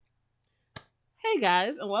Hey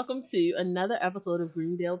guys, and welcome to another episode of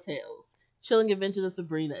Greendale Tales, Chilling Adventures of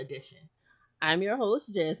Sabrina edition. I'm your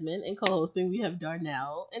host, Jasmine, and co-hosting we have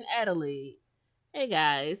Darnell and Adelaide. Hey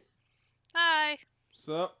guys. Hi.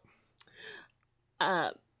 Sup?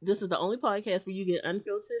 Uh, this is the only podcast where you get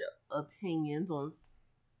unfiltered opinions on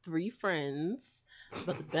three friends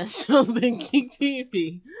about the best shows in geek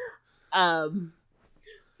TV. Um,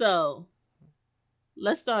 so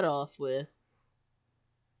let's start off with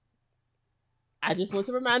I just want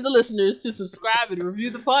to remind the listeners to subscribe and review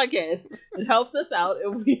the podcast. It helps us out,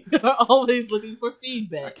 and we are always looking for I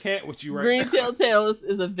feedback. can't with you right Green now. Tail Tales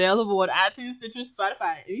is available on iTunes, Stitcher,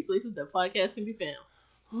 Spotify, and any places that podcasts can be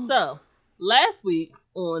found. So, last week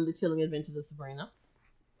on The Chilling Adventures of Sabrina,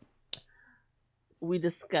 we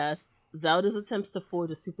discussed Zelda's attempts to forge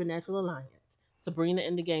a supernatural alliance, Sabrina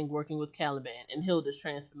and the gang working with Caliban, and Hilda's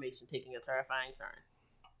transformation taking a terrifying turn.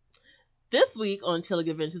 This week on Chilling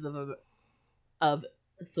Adventures of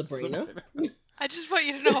Sabrina. I just want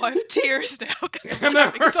you to know I have tears now because I'm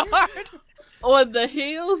laughing so hard. On the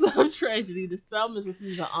heels of tragedy, the Spellmans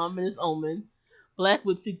receives an ominous omen.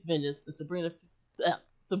 Blackwood seeks vengeance, and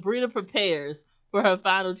Sabrina prepares for her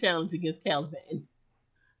final challenge against Caliban.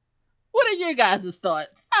 What are your guys'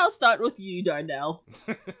 thoughts? I'll start with you, Darnell.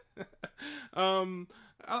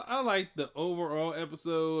 I like the overall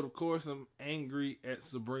episode. Of course, I'm angry at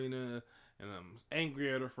Sabrina and I'm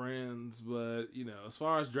angry at her friends, but as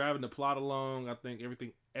far as driving the plot along, I think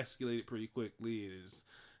everything escalated pretty quickly. It is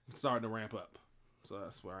starting to ramp up, so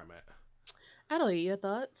that's where I'm at. Adelaide, your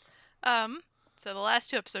thoughts? So the last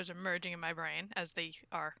two episodes are merging in my brain as they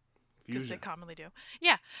are, because they Fusion. commonly do.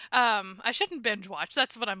 Yeah. I shouldn't binge watch.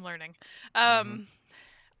 That's what I'm learning.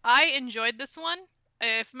 I enjoyed this one.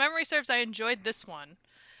 If memory serves, I enjoyed this one.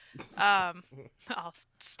 I'll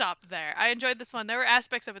stop there. I enjoyed this one. There were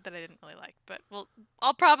aspects of it that I didn't really like, but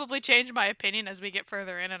I'll probably change my opinion as we get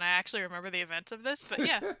further in and I actually remember the events of this. But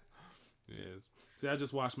yeah. Yes. See, I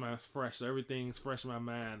just watched mine fresh, so everything's fresh in my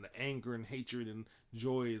mind. The anger and hatred and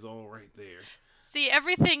joy is all right there. See,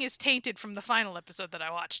 everything is tainted from the final episode that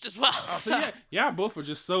I watched as well. Oh, so yeah, both are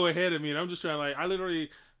just so ahead of me, and I'm just trying I literally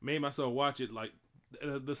made myself watch it like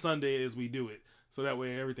the Sunday as we do it, so that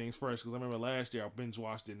way everything's fresh. Because I remember last year I binge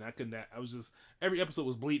watched it, and I couldn't. I was just every episode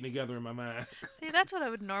was bleeding together in my mind. See, that's what I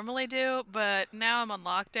would normally do, but now I'm on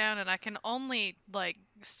lockdown and I can only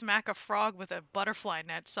smack a frog with a butterfly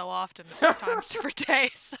net so often at times per day.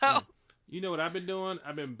 So You know what I've been doing?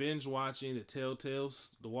 I've been binge watching the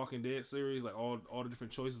Telltales, the Walking Dead series, like all the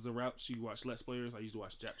different choices of routes. You watch Let's Players. I used to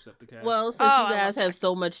watch Jacksepticeye. Well, since Oh, you I guys love have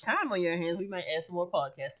so much time on your hands, we might add some more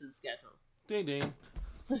podcasts to the schedule. Ding ding.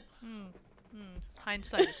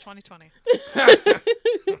 hindsight is 2020.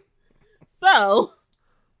 So,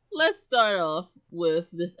 let's start off with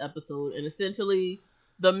this episode and essentially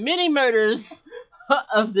the many murders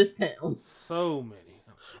of this town. So many.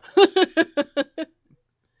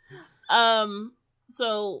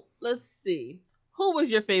 So let's see. Who was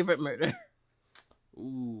your favorite murder?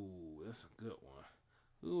 Ooh, that's a good one.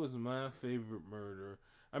 Who was my favorite murder?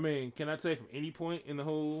 I mean, can I say from any point in the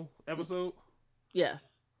whole episode? Yes.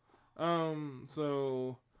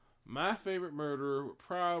 So my favorite murderer would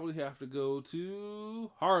probably have to go to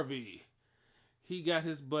Harvey. He got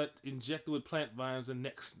his butt injected with plant vines and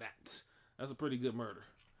neck snapped. That's a pretty good murder.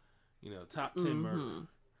 Top 10 murder.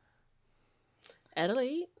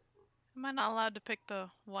 Adelaide? Am I not allowed to pick the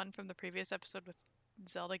one from the previous episode with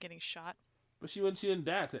Zelda getting shot? But she didn't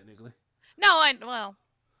die technically. No,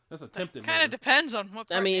 That's attempted kind of murder. depends on what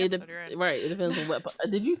part of the episode you're in. Right, it depends on what.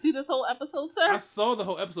 Did you see this whole episode, sir? I saw the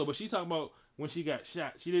whole episode, but she's talking about when she got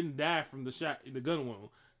shot. She didn't die from the shot in the gun wound.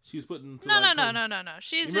 She was put into No.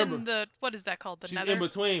 She's Remember, in the, what is that called? The she's nether? in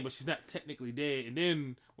between, but she's not technically dead. And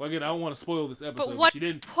then, well, again, I don't want to spoil this episode. But what she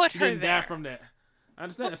didn't put she her didn't die there? from that. I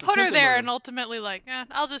understand. What That's put her attempted there murder. and ultimately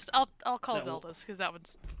I'll call That Zelda's because that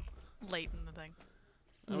one's late in the thing.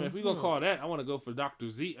 I mean, if we gonna call that, I want to go for Dr.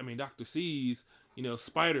 C's,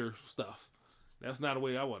 spider stuff. That's not the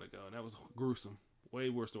way I want to go. And that was gruesome. Way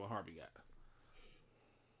worse than what Harvey got.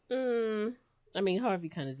 I mean, Harvey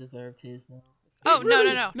kind of deserved his, though. Oh,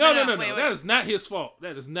 Really? no. No. Wait. That is not his fault.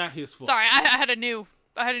 That is not his fault. Sorry, I had a new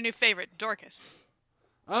favorite, Dorcas.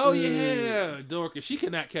 Oh, yeah. Dorcas. She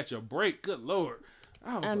cannot catch a break. Good Lord.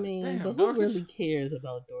 I mean, damn, but who Dorcas. really cares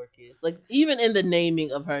about Dorcas? Like, even in the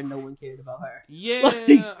naming of her, no one cared about her. Yeah.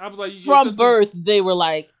 Like, I was like, from birth, they were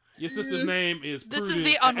like, your sister's name is This Prudence is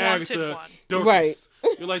the unwanted Agatha one. Dorcas.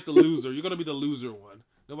 You're like the loser. You're going to be the loser one.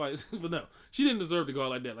 Nobody's, but no. She didn't deserve to go out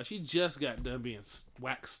like that. Like, she just got done being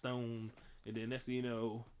waxed stone. And then next thing you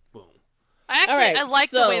know, boom. I like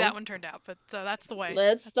the way so that one turned out, but so that's the way.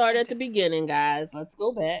 let's That's start what I at the did. beginning, guys. Let's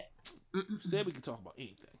go back. Said we could talk about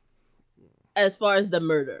anything. As far as the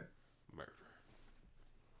murder. Murder.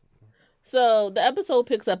 So the episode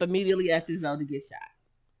picks up immediately after Zelda gets shot.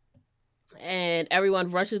 And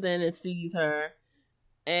everyone rushes in and sees her.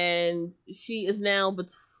 And she is now,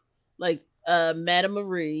 Madame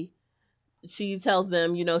Marie. She tells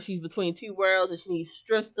them, she's between two worlds and she needs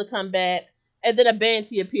strips to come back. And then a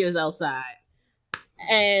banshee appears outside.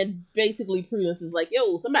 And basically Prudence is like,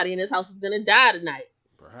 yo, somebody in this house is going to die tonight.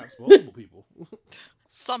 Perhaps multiple people.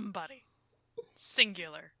 Somebody.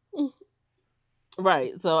 Singular.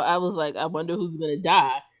 Right. So I was like, I wonder who's going to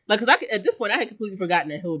die. Like, cause at this point I had completely forgotten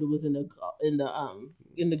that Hilda was in the ground.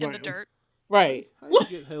 In the dirt. Right. How you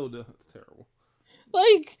get Hilda? That's terrible.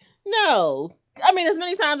 Like, no. I mean, as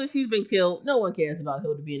many times as she's been killed, no one cares about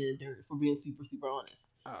Hilda being in the dirt, for being super, super honest.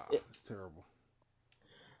 It's terrible.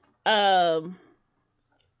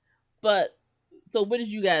 But so what did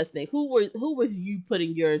you guys think? Who was you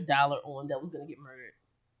putting your dollar on that was gonna get murdered?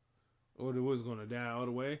 Or that was gonna die all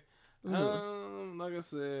the way? Mm-hmm. Like I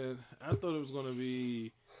said, I thought it was gonna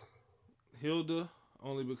be Hilda,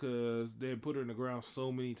 only because they had put her in the ground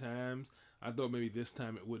so many times. I thought maybe this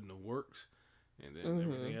time it wouldn't have worked, and then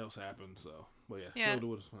everything else happened. So, but yeah, Hilda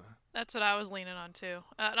was fine. That's what I was leaning on too.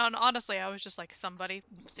 And honestly, I was just like, somebody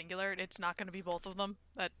singular. It's not going to be both of them.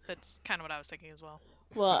 That's kind of what I was thinking as well.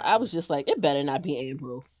 Well, I was just like, it better not be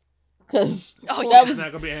Ambrose, because It's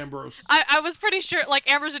not gonna be Ambrose. I was pretty sure,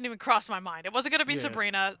 like, Ambrose didn't even cross my mind. It wasn't gonna be Yeah.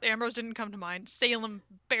 Sabrina. Ambrose didn't come to mind. Salem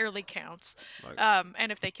barely counts. Like,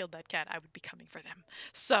 And if they killed that cat, I would be coming for them.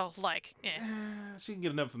 So, like, she can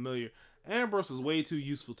get enough familiar. Ambrose is way too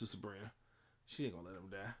useful to Sabrina. She ain't gonna let him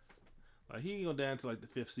die. Like, he ain't gonna die until like the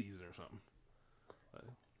 5th season or something.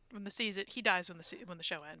 When he dies when the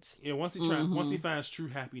show ends. Yeah, once he finds true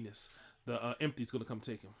happiness, the empty's gonna come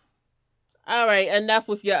take him. All right, enough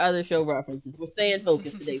with your other show references. We're staying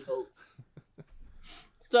focused today, folks.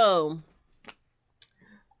 So,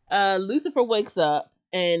 Lucifer wakes up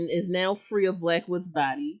and is now free of Blackwood's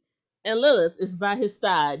body, and Lilith is by his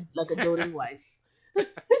side like a doting wife.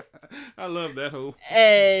 I love that hoe.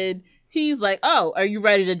 And he's like, "Oh, are you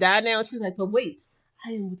ready to die now?" And she's like, "But wait,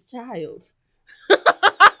 I am with child."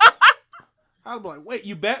 I'd be like, "Wait,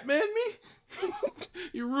 you Batman me?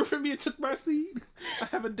 You roofing me and took my seed? I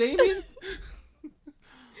have a Damien."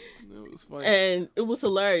 It was funny. And it was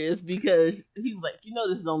hilarious because he was like,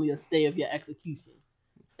 "This is only a stay of your execution.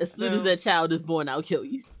 As soon as that child is born, I'll kill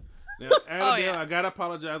you." Now, Abigail, I gotta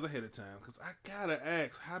apologize ahead of time because I gotta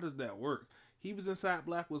ask, how does that work? He was inside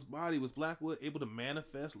Blackwood's body. Was Blackwood able to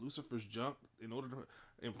manifest Lucifer's junk in order to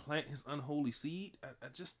implant his unholy seed?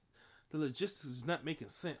 The logistics is not making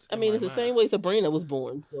sense. I mean, it's the same way Sabrina was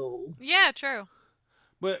born, so... Yeah, true.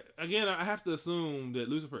 But, again, I have to assume that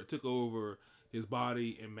Lucifer took over his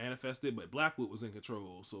body and manifested, but Blackwood was in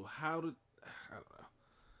control. So how did... I don't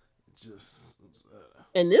know.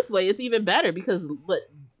 And this way, it's even better because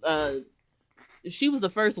she was the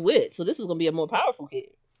first witch, so this is going to be a more powerful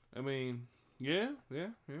kid. I mean, yeah.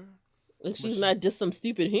 Like, she's not just some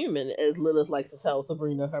stupid human, as Lilith likes to tell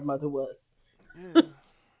Sabrina her mother was. Yeah.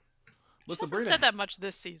 But She hasn't said that much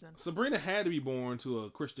this season. Sabrina had to be born to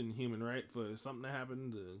a Christian human, right? For something to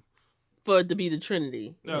happen For it to be the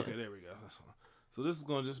Trinity. Okay, there we go. That's fine. So this is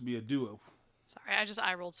going to just be a duo. Sorry, I just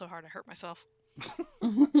eye rolled so hard I hurt myself.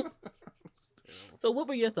 So what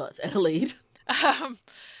were your thoughts, Adelaide?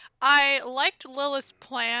 I liked Lilith's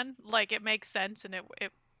plan. Like, it makes sense, and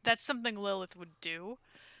that's something Lilith would do.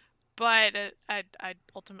 But I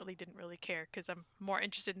ultimately didn't really care, because I'm more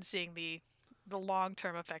interested in seeing the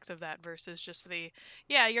long-term effects of that versus just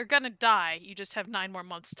you're gonna die, you just have 9 more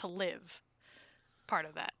months to live part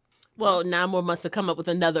of that. Well, 9 more months to come up with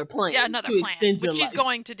another plan. Yeah, another to plan, extend your which she's life.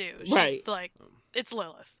 going to do. She's, right. Like, it's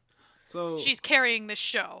Lilith. So she's carrying this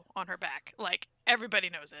show on her back. Like, everybody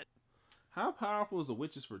knows it. How powerful is a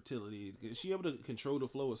witch's fertility? Is she able to control the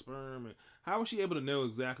flow of sperm? And how was she able to know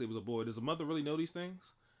exactly it was a boy? Does a mother really know these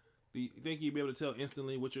things? Do you think you'd be able to tell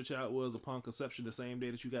instantly what your child was upon conception the same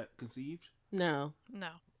day that you got conceived? No. Okay,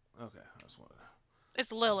 I just want to know.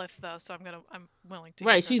 It's Lilith though, so I'm willing to.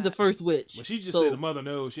 Right, she's the first witch. But she just said a mother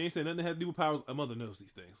knows. She ain't saying nothing that had to do with powers. A mother knows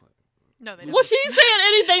these things. Like, no, they don't. Well, she's saying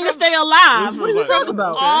anything to stay alive. What are you talking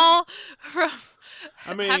about? All from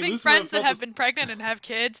having Lucifer friends that have been pregnant and have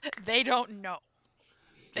kids, they don't know.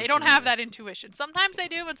 They don't have that intuition. Sometimes they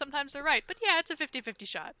do, and sometimes they're right. But yeah, it's a 50-50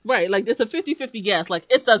 shot. Right, like it's a 50-50 guess. Like,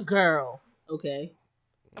 it's a girl. Okay.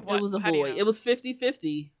 What? It was a How boy. do you know? It was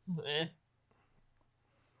 50-50.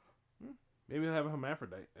 maybe he'll have a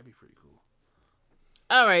hermaphrodite. That'd be pretty cool.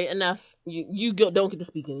 All right, enough. You don't get to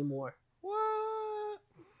speak anymore. What?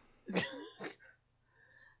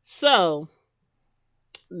 So,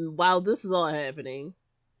 while this is all happening,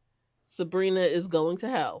 Sabrina is going to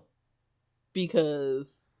hell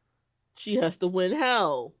because she has to win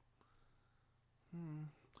hell.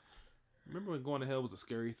 Remember when going to hell was a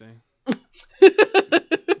scary thing?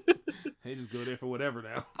 They just go there for whatever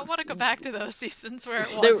now. I want to go back to those seasons where it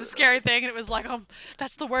They- was a scary thing and it was like,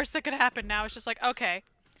 that's the worst that could happen. Now it's just like, okay,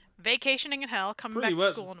 vacationing in hell, coming Pretty back much.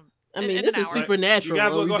 to school. I mean, in this an is hour. supernatural. You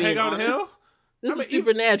guys want to are go we hang being out in honest? hell? This I mean, is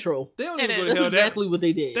supernatural. They don't It even go is. to That's hell exactly what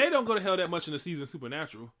they did. They don't go to hell that much in the season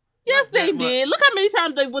Supernatural. Yes, Not they that did. much. Look how many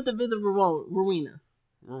times they went to visit Rowena.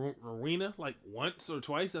 Rowena, like once or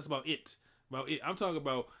twice. That's about it. I'm talking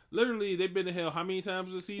about literally. They've been to hell how many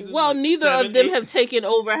times a season? Well, Like neither 7, of them 8? have taken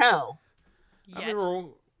over hell. I Yet. mean,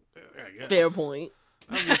 I guess. Fair point.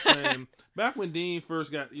 I'm just saying. Back when Dean first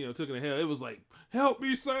got taken to hell, it was like, "Help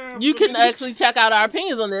me, Sam." You I can mean, these- actually check out our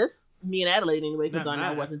opinions on this. Me and Adelaide, anyway, because Not Darnell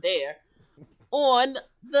mine. wasn't there. On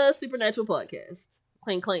the Supernatural podcast.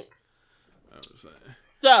 Clink, clink. I'm just saying.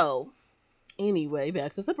 So, anyway,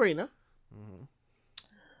 back to Sabrina.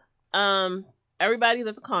 Mhm. Everybody's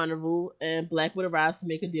at the carnival, and Blackwood arrives to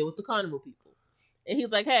make a deal with the carnival people. And he's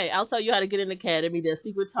like, "Hey, I'll tell you how to get in the academy. There's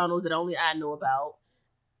secret tunnels that only I know about.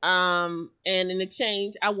 And in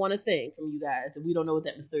exchange, I want a thing from you guys, and we don't know what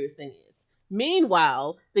that mysterious thing is."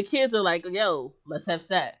 Meanwhile, the kids are like, "Yo, let's have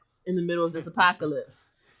sex in the middle of this apocalypse."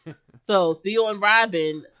 So Theo and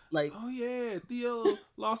Robin, like, Oh yeah, Theo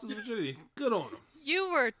lost his virginity. Good on him.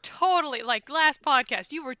 You were totally, like, last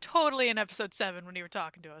podcast, you were totally in episode 7 when you were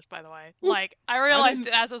talking to us, by the way. Like, I realized it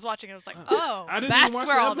didn't- as I was watching it, I was like, oh, I didn't even that's watch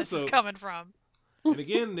where the all this is episode. coming from. And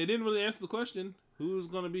again, they didn't really answer the question who's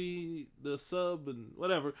gonna be the sub and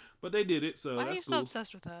whatever, but they did it, so Why are you that's so cool.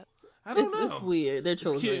 obsessed with that? I don't it's, know. it's weird. They're It's,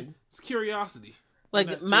 children. it's curiosity. Like,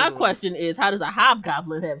 Not my children. question is, how does a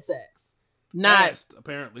hobgoblin have sex? Not Fast,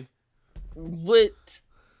 apparently. what,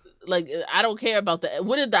 like, I don't care about that.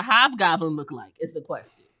 What did the hobgoblin look like is the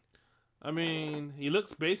question. I mean, he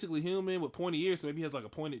looks basically human with pointy ears, so maybe he has like a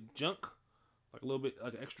pointed junk, like a little bit,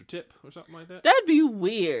 like an extra tip or something like that. That'd be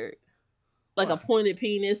weird. Like Why? a pointed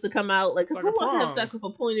penis to come out. Like, 'cause Like who a wants to have prong. sex with a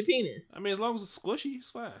pointed penis? I mean, as long as it's squishy,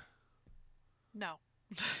 it's fine. No.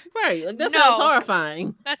 Right. Like, that No. sounds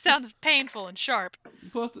horrifying. That sounds painful and sharp.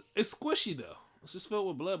 It's squishy though. It's just filled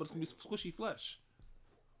with blood, but it's gonna be squishy flesh.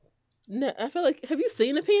 No, I feel like, have you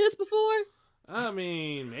seen a penis before? I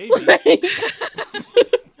mean, maybe.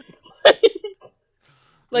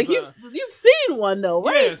 Like, It's, you've seen one though,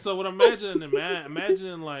 right? Yeah, so what I'm imagining,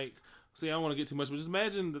 imagine like, see, I don't want to get too much, but just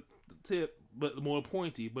imagine the tip, but more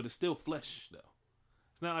pointy, but it's still flesh though.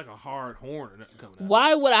 It's not like a hard horn or nothing coming out.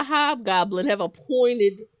 Why would a hobgoblin have a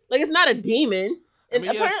pointed? Like, it's not a demon. I And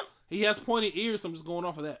mean, apparently, he has pointy ears, so I'm just going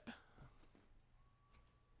off of that.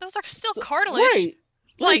 Those are still cartilage. right?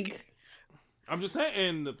 Like, I'm just saying,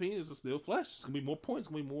 and the penis is still flesh. It's gonna be more points.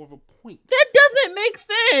 It's gonna be more of a point. that doesn't make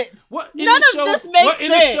sense. What in None the of show? this makes What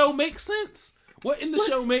in the sense. show makes sense? What in the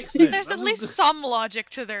show makes sense? there's I'm at just- least some logic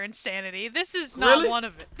to their insanity. This is not Really? one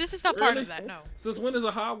of it. This is not part Really? of that, no. Since when has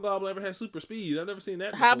a hobgoblin ever had super speed? I've never seen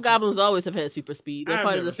that. before. Hobgoblins always have had super speed. They're I've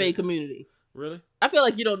part of never the seen Fae that. community. Really? I feel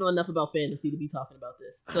like you don't know enough about fantasy to be talking about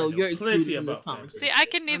this, I so know you're plenty excluded from this about conversation. fantasy. See, I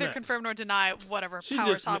can neither not- confirm nor deny whatever She powers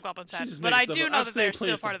just ma- hobgoblins she have, just but makes I stuff do up. know I've that seen they're plenty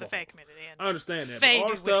still of part of the stuff Fae about community. I understand that. Fae But all do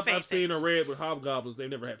the with stuff Fae I've seen or things. read with hobgoblins, they've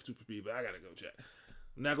never had super speed. But I gotta go check.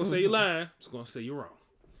 I'm not gonna say you're lying. I'm just gonna say you're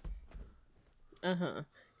wrong.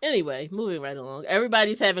 Anyway, moving right along.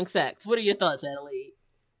 Everybody's having sex. What are your thoughts, Adelaide?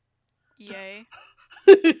 Yay.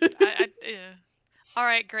 All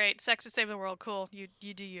right, great. Sex to save the world. Cool. You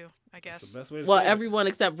do you, I That's guess. the best way to Well, say it. everyone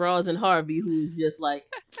except Roz and Harvey, who's just like,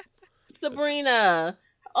 Sabrina.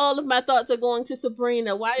 All of my thoughts are going to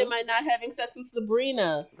Sabrina. Why am I not having sex with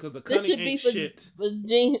Sabrina? Because the This cunning should be ain't for, shit.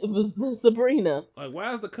 for Sabrina. Like,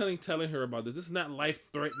 why is the cunning telling her about this? This is not life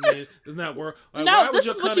threatening. This is not work. Like, why No, would this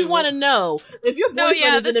your is what cunning you want to know. If your No, boyfriend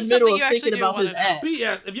yeah, is this in is the middle something of you actually thinking do about his wanna know. ex,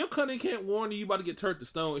 BS. If your cunning can't warn you, you about to get turned to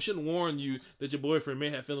stone. It shouldn't warn you that your boyfriend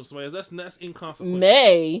may have feelings for somebody else. That's inconsequential.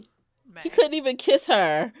 May, May. he couldn't even kiss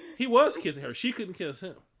her. He was kissing her. She couldn't kiss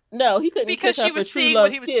him. No, he couldn't Because kiss her she was for true seeing what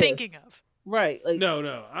love's he was kiss. thinking of. Right, like No.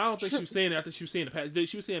 I don't think she was saying that. I think she was saying the past.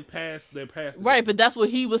 She was saying past their past. right, but that's what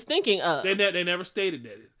he was thinking of. They never stated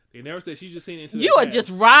that. They never said. She just seen it into You their are past. just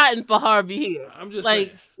riding for Harvey here. I'm just Like,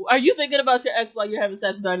 saying. are you thinking about your ex while you're having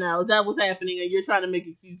sex with her now? Is that what's happening, and you're trying to make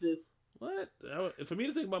excuses? What? For me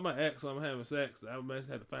to think about my ex while I'm having sex, I would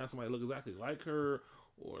have to find somebody that look exactly like her,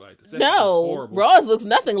 or like the sex is just No, horrible. Roz looks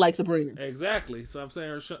nothing like Sabrina. Exactly. So I'm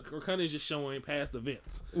saying her cunning is just showing past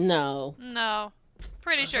events. No. No.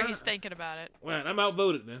 Pretty sure Uh-huh. he's thinking about it. Well, I'm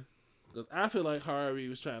outvoted then, because I feel like Harvey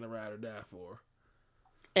was trying to ride or die for her.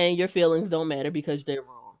 And your feelings don't matter because they're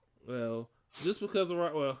wrong. Well, Just because of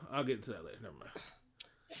well, I'll get into that later. Never mind.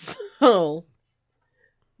 So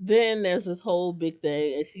then there's this whole big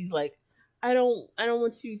thing, and she's like, I don't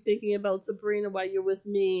want you thinking about Sabrina while you're with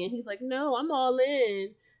me. And he's like, no, I'm all in.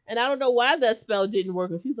 And I don't know why that spell didn't work.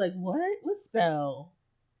 And she's like, what? What spell?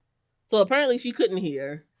 So apparently she couldn't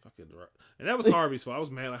hear. Fucking right. And that was Harvey's fault. I was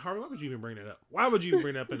mad. Like, Harvey, why would you even bring that up? Why would you even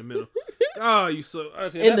bring that up in the middle? Oh, you so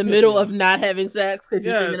okay. In the middle of not having sex because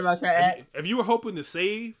you're thinking about your ex. If you were hoping to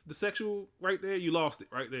save the sexual right there, you lost it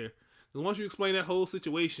right there. Because once you explain that whole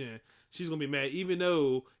situation, she's gonna be mad. Even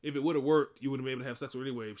though if it would have worked, you wouldn't be able to have sex with her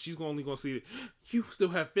anyway. She's only gonna see that you still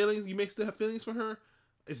have feelings. You may still have feelings for her.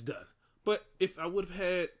 It's done. But if I would have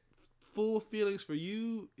had full feelings for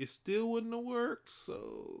you, it still wouldn't have worked.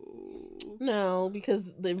 So no, because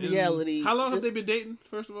the reality. How long have they been dating?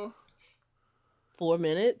 First of all, 4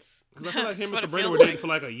 minutes. Because I feel like him and That's what it Sabrina feels were dating like. for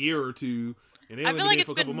like a year or two, and they I only feel like dated it's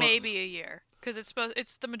for a couple been months. maybe a year because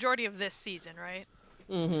it's the majority of this season, right?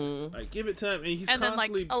 Mm-hmm. Like, give it time, and he's And then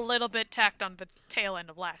constantly. like a little bit tacked on the tail end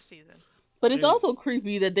of last season. But it's Yeah. also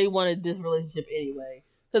creepy that they wanted this relationship anyway.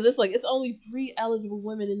 Because it's like, it's only 3 eligible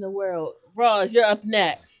women in the world. Roz, you're up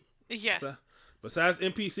next. Yeah. Besides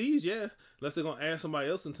NPCs, yeah. Unless they're gonna add somebody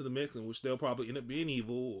else into the mix, in which they'll probably end up being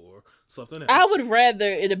evil or something else. I would rather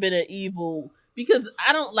it have been an evil, because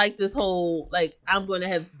I don't like this whole, like, I'm going to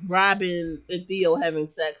have Robin and Theo having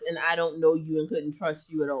sex and I don't know you and couldn't trust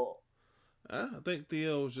you at all. I think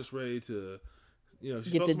Theo was just ready to, she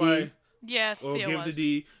Get felt the somebody, D. Yeah, or Theo give was.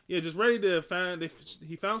 the D. Yeah, just ready to find.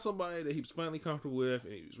 He found somebody that he was finally comfortable with,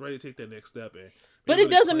 and he was ready to take that next step. And But really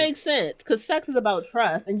it doesn't claim- make sense, because sex is about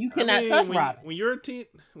trust, and you cannot trust Robin. When you're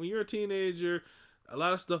a teenager, a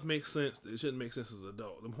lot of stuff makes sense that it shouldn't make sense as an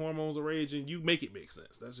adult. The hormones are raging. You make it make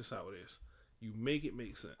sense. That's just how it is. You make it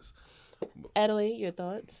make sense. Adelaide, your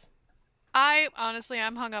thoughts?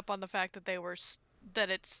 I'm hung up on the fact that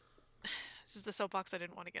this is the soapbox I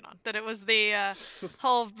didn't want to get on. That it was the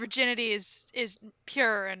whole virginity is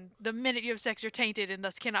pure, and the minute you have sex, you're tainted, and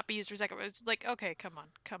thus cannot be used for sex. It's like, okay, come on.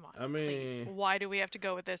 I Please. mean- Why do we have to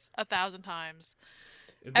go with this 1,000 times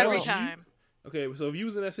If that every was you- time? Okay, so if you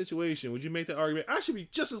was in that situation, would you make that argument? I should be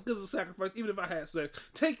just as good as a sacrifice, even if I had sex.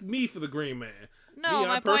 Take me for the green man. No, Me,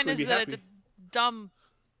 my I'd point personally is be that it's a happy. dumb.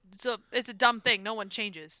 It's a dumb thing. No one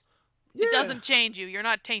changes. Yeah, It doesn't change you. You're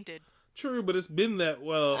not tainted. True, but it's been that.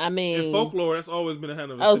 Well, I mean, in folklore, that's always been a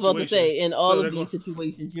kind of a I was situation. about to say, in all So of they're these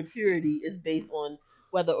situations, your purity is based on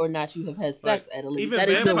whether or not you have had sex, Like, Adelaide. even That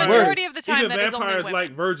is the vampires- worst. Majority of the time, even that is only vampires women.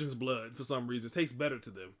 like virgin's blood for some reason. It tastes better to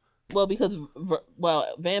them. Well, because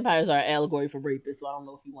vampires are an allegory for rapists, so I don't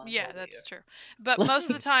know if you want to. Yeah, go that's there. true. But most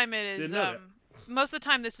of the time, it is. Didn't know that. Most of the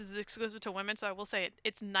time, this is exclusive to women. So I will say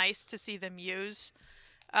it's nice to see them use.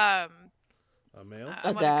 A male. I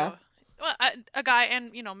A wanna guy. go- well, a guy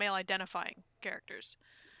and male identifying characters.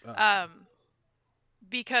 Oh.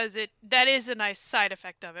 Because that is a nice side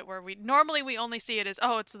effect of it, where we only see it as,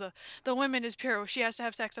 oh, it's the woman is pure, she has to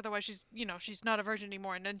have sex, otherwise she's not a virgin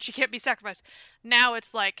anymore, and then she can't be sacrificed. Now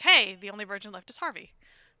it's like, hey, the only virgin left is Harvey,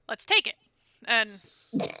 let's take it, and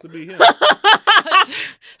Sucks to be him.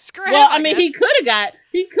 screw him. Well, I mean, guess.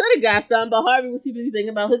 he could have got some, but Harvey was too busy thinking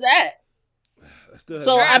about his ex. That still has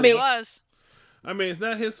So, Sure, I he mean- was. I mean, it's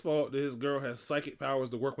not his fault that his girl has psychic powers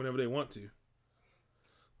to work whenever they want to.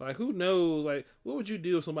 Like, who knows? Like, what would you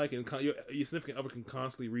do if somebody your significant other can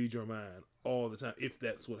constantly read your mind all the time, if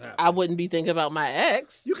that's what happened? I wouldn't be thinking about my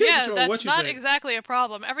ex. You can't Yeah, control that's what you not think. exactly a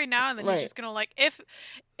problem. Every now and then Right. he's just gonna like, if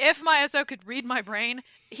my SO could read my brain,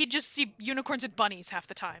 he'd just see unicorns and bunnies half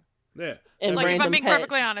the time. Yeah. And Like, if random I'm being pets.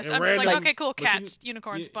 perfectly honest, And I'm just like, random- okay, cool, but you- cats,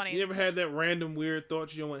 unicorns, bunnies. You ever had that random weird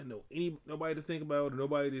thought you don't want to know nobody to think about or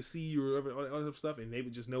nobody to see you or all that other stuff, and they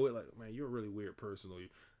would just know it? Like, man, you're a really weird person. Or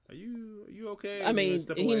are you okay? I And mean, then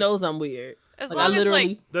step he away. knows I'm weird. As Like, I long as literally,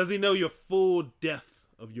 like Does he know your full depth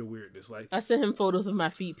of your weirdness? Like, I sent him photos of my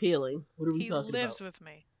feet peeling. What are we he talking lives about? with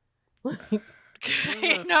me.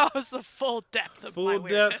 He knows the full depth of my full depth.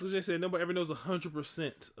 weirdness. As they said, nobody ever knows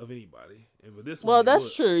 100% of anybody. And with this Well, one,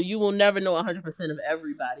 that's true. You will never know 100% of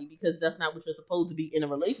everybody because that's not what you're supposed to be in a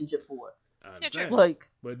relationship for. I true. understand. Like,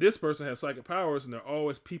 But this person has psychic powers, and they're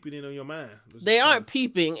always peeping in on your mind. Which they is aren't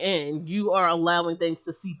peeping in. You are allowing things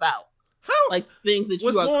to seep out. How? Like, things that you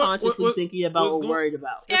What's are going- consciously what- thinking about what's or going- worried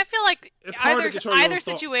about. Yeah, I feel like it's hard to control your own either thoughts.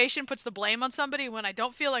 situation puts the blame on somebody when I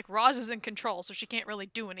don't feel like Roz is in control, so she can't really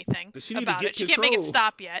do anything Does she need to about get it. She can't make it control?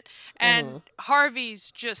 stop yet. And Mhm.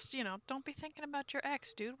 Harvey's just, don't be thinking about your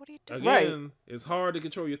ex, dude. What are you doing? Again, it's hard to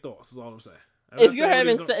control your thoughts. Is all I'm saying. I'm If not you're saying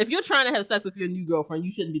having, what he's if you're trying to have sex with your new girlfriend,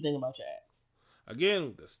 you shouldn't be thinking about your ex.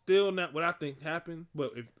 again, that's still not what I think happened.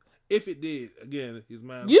 But if it did, again, his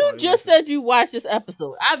mind. You just said you watched this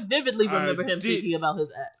episode. I vividly I remember him did. thinking about his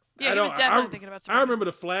ex. Yeah, he was definitely thinking about I Sabrina. remember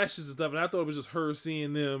the flashes and stuff, and I thought it was just her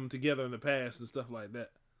seeing them together in the past and stuff like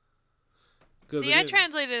that. See, I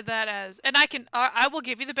translated that as, and I will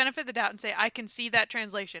give you the benefit of the doubt and say I can see that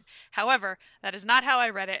translation. However, that is not how I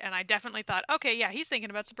read it, and I definitely thought, okay, yeah, he's thinking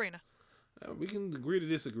about Sabrina. We can agree to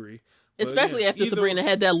disagree. Especially after Sabrina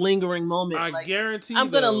had that lingering moment. I guarantee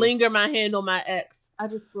I'm going to linger my hand on my ex. I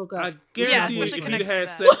just broke up. I guarantee Yeah, if he'd have had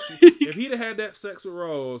sex, if he'd have had that sex with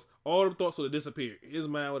Rose, all the thoughts would have disappeared. His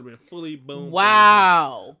mind would have been fully boom.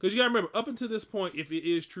 Wow. Because you gotta remember, up until this point, if it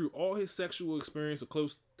is true, all his sexual experience or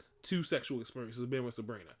close to sexual experience has been with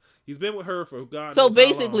Sabrina. He's been with her for God. So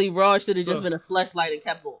basically, Rose should have just been a fleshlight and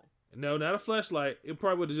kept going. No, not a fleshlight. It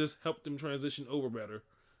probably would have just helped him transition over better.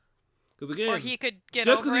 Because again, or he could get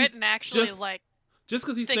over it and actually just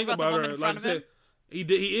because he's thinking about her, like I said. He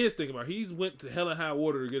is thinking about her. He's went to hell and high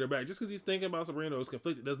water to get her back. Just because he's thinking about Sabrina or is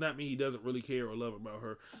conflicted does not mean he doesn't really care or love about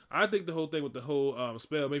her. I think the whole thing with the whole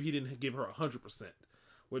spell, maybe he didn't give her 100%.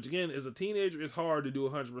 Which again, as a teenager, it's hard to do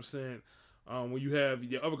 100% when you have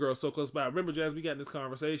your other girl so close by. Remember, Jazz, we got in this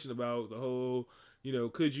conversation about the whole,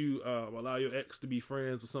 could you allow your ex to be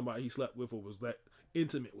friends with somebody he slept with or was that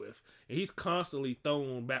intimate with? And he's constantly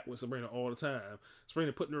thrown back with Sabrina all the time.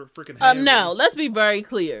 Sabrina putting her freaking hands no, let's be very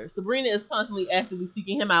clear. Sabrina is constantly actively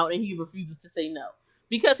seeking him out and he refuses to say no.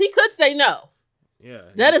 Because he could say no. Yeah.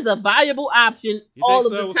 That is a valuable option you all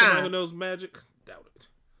think of so, the with time. Somebody who knows magic? Doubt it.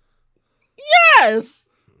 Yes!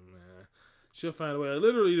 Nah. She'll find a way.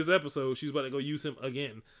 Literally this episode, she's about to go use him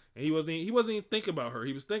again. And he wasn't even thinking about her.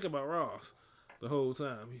 He was thinking about Ross the whole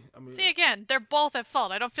time. See, again, they're both at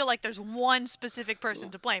fault. I don't feel like there's one specific person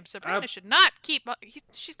to blame. Sabrina should not keep.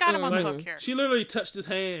 She's got him on the hook here. She literally touched his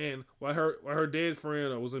hand while her dead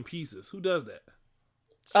friend was in pieces. Who does that?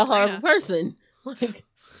 A horrible person.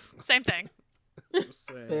 Same thing.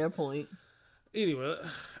 Fair point. Anyway,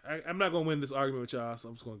 I'm not gonna win this argument with y'all, so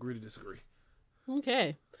I'm just gonna agree to disagree.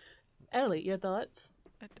 Okay, Ellie, your thoughts?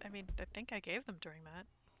 I think I gave them during that.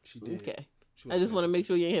 She did. Okay. I just want to make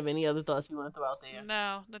sure you have any other thoughts you want to throw out there.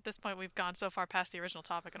 No, at this point we've gone so far past the original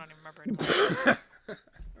topic, I don't even remember anymore.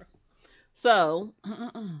 So,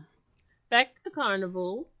 back to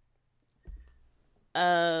Carnival.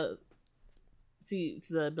 See,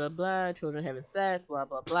 blah blah blah. Children having sex, blah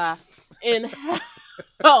blah blah. And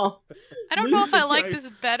how? I don't know if I like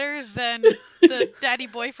this better than the daddy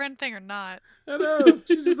boyfriend thing or not. I know.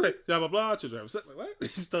 She just like blah blah blah. Children having sex. Like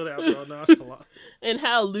what? She stole it out there all nonchalant. And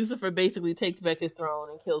how Lucifer basically takes back his throne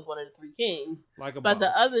and kills one of the three kings. Like a but boss.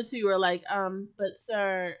 the other two are like, but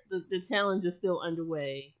sir, the challenge is still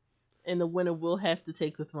underway, and the winner will have to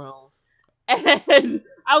take the throne. And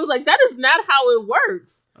I was like, that is not how it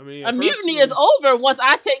works. I mean, a mutiny is over once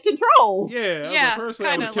I take control. Yeah,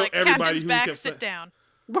 kind of like captain's back, sit down.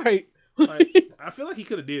 Right. Like, I feel like he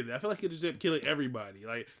could have did that. I feel like he could have just kept killing everybody.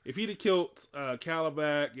 Like, if he'd have killed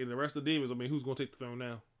Calabac and the rest of the demons, I mean, who's going to take the throne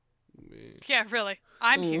now? Man. Yeah, really.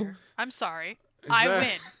 I'm here. I'm sorry.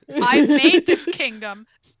 Exactly. I win. I made this kingdom.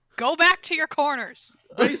 Go back to your corners.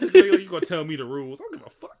 Basically, like, you're going to tell me the rules. I don't give a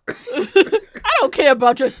fuck. I don't care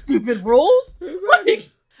about your stupid rules. Exactly. Like,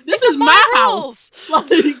 this is my rules.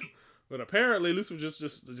 House. Like, but apparently, Lucifer was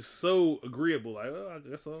just so agreeable. Like, oh, I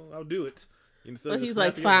guess I'll do it. But he's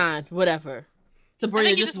like, fine, whatever.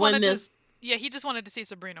 Sabrina just won this. Yeah, he just wanted to see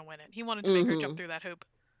Sabrina win it. He wanted to make her jump through that hoop.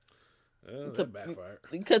 That backfired.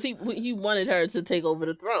 Because he wanted her to take over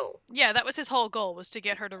the throne. Yeah, that was his whole goal, was to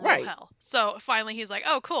get her to rule hell. So finally he's like,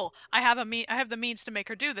 oh, cool. I have the means to make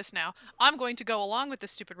her do this now. I'm going to go along with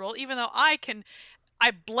this stupid rule, even though I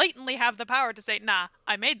blatantly have the power to say, nah,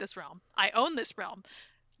 I made this realm. I own this realm.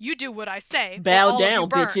 You do what I say. Bow down,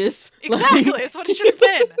 bitches. Exactly. It's what it should have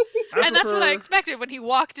been. That's what I expected when he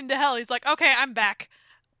walked into hell. He's like, okay, I'm back.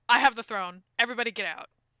 I have the throne. Everybody get out.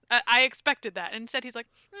 I expected that. And instead he's like,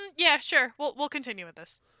 yeah, sure. We'll continue with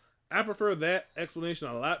this. I prefer that explanation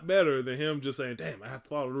a lot better than him just saying, damn, I have to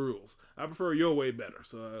follow the rules. I prefer your way better.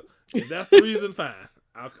 So if that's the reason, fine.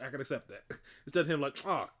 I can accept that. Instead of him like,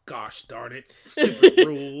 oh, gosh darn it. Stupid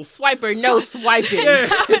rules. Swiper, no swiping.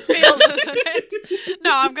 That's how it feels, isn't it?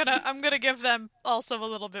 No, I'm gonna give them also a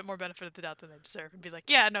little bit more benefit of the doubt than they deserve and be like,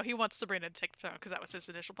 yeah, no, he wants Sabrina to take the throne because that was his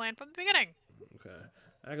initial plan from the beginning. Okay.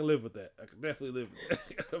 I can live with that. I can definitely live with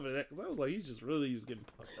that. Because I was like, he's just getting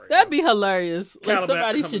pumped right That'd now. be hilarious. Like, Calabac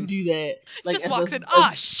somebody coming. should do that. Like, just walks in,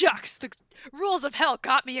 shucks, the rules of hell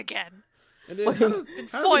got me again. And then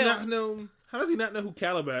how does he not know who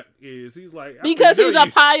Calabac is? He's like, because he's a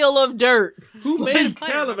pile of dirt. Who made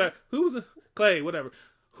Calabac? Clay, whatever.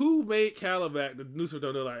 Who made Calabac? The Lucifer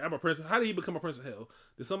don't know. Like, I'm a prince. How did he become a prince of hell?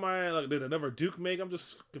 Did somebody did another Duke make? I'm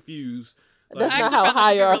just confused. That's not how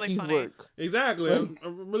hierarchies work. Exactly. I'm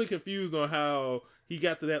really confused on how he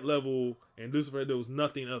got to that level, and Lucifer knows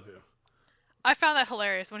nothing of him. I found that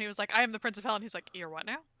hilarious when he was like, "I am the Prince of Hell," and he's like, "You're what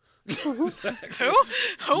now? Exactly. Who? You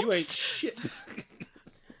ain't Host?" shit.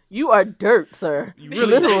 You are dirt, sir. You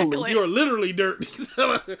really, Exactly. you are literally dirt.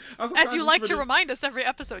 As you like to remind us every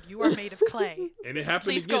episode, you are made of clay. And it happened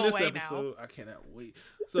Please again go this away episode. I cannot wait.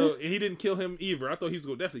 So, and he didn't kill him either. I thought he was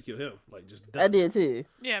going to definitely kill him. Like, just done. I did too.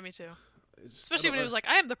 Yeah, me too. It's just- Especially I when he don't- was like,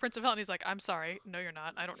 "I am the Prince of Hell," and he's like, "I'm sorry, no, you're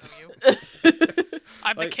not. I don't know you.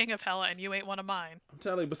 I'm the Like- King of Hell, and you ain't one of mine." I'm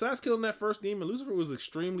telling you, besides killing that first demon, Lucifer was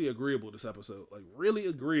extremely agreeable this episode. Like, really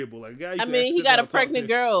agreeable. Like, a guy you I could mean, actually he sit got down a and talk pregnant to.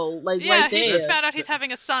 girl, like Yeah, right he there. just found out he's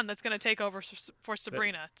having a son that's going to take over for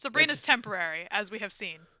Sabrina. Sabrina's temporary, as we have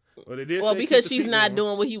seen. Well, they did Well, say because keep the she's seat not warm.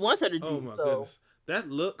 doing what he wants her to do. Oh my so goodness. That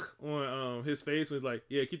look on his face was like,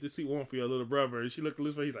 yeah, keep the seat warm for your little brother. And she looked at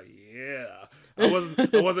Lucifer, he's like, yeah.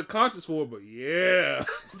 I wasn't conscious for it, but yeah.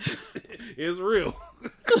 It's real.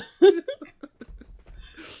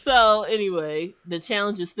 So anyway, the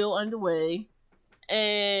challenge is still underway,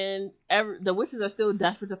 and the witches are still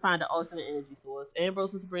desperate to find an alternate energy source.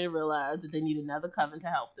 Ambrose and Sabrina realize that they need another coven to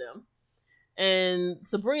help them, and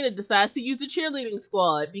Sabrina decides to use the cheerleading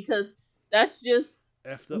squad because that's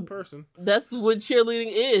Effed up person. that's what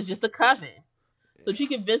cheerleading is, just a coven. So she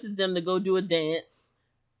convinces them to go do a dance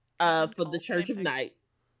for the Church Same of thing. Night.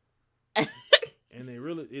 And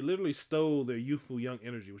it literally stole their youthful young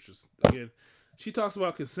energy, which was, again, she talks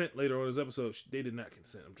about consent later on in this episode. They did not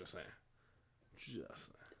consent, I'm just saying. Just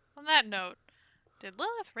saying. On that note, did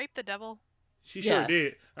Lilith rape the devil? She sure Yes,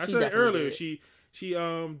 did. I she said it definitely earlier. did. She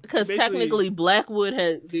Because basically- technically Blackwood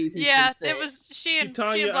had gave his Yeah, consent. it was she and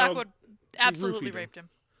Tanya Blackwood she absolutely roofied him. raped him.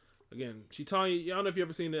 Again, I don't know if you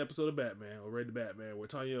ever seen the episode of Batman or read the Batman where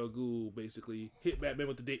Tanya al Ghul basically hit Batman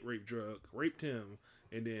with the date rape drug, raped him,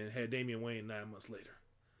 and then had Damian Wayne 9 months later.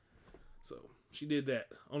 So she did that.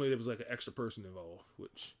 Only there was like an extra person involved,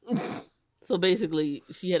 which So basically,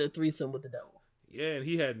 she had a threesome with the devil. yeah, and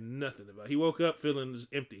he had nothing about. He woke up feeling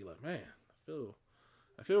just empty, like man,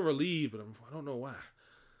 I feel relieved, but I don't know why.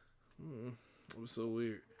 It was so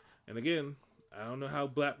weird. And again, I don't know how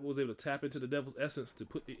Black was able to tap into the devil's essence to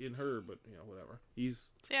put it in her, but you know, whatever.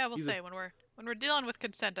 So yeah, I will he's say when we're dealing with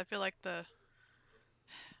consent, I feel like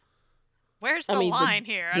where's the I mean, line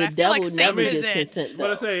here? And The I feel like devil Satan never is gets it. consent. But I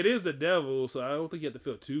Though. say it is the devil, so I don't think you have to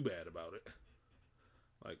feel too bad about it.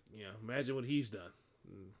 Like, you know, imagine what he's done.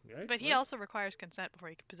 Right? But he Right? also requires consent before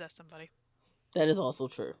he can possess somebody. That is also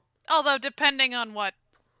true. Although depending on what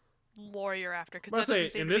lore you're after, because But I that doesn't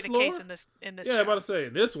say, seem in to be this the case lore? in this Yeah, show. about to say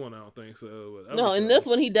in this one I don't think so. But No, other in this shows-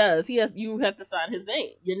 one he does. You have to sign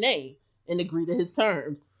your name, and agree to his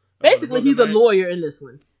terms. Oh, Basically, the he's a man- lawyer in this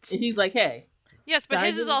one, and he's like, "Hey, Yes, but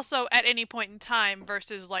his is Simon? also at any point in time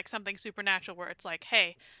versus like something supernatural where it's like,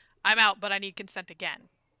 hey, I'm out, but I need consent again.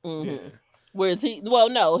 mhm." Yeah. Whereas his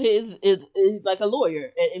is like a lawyer.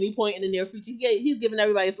 At any point in the near future, he's giving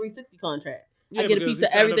everybody a 360 contract. Yeah, I get a because piece he of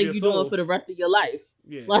signed up everything your you're soul. doing for the rest of your life.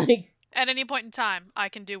 Yeah. Like, At any point in time, I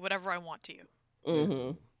can do whatever I want to you.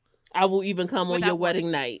 mhm. I will even come on Without your work.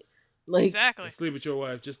 wedding night. Like, Exactly. And sleep with your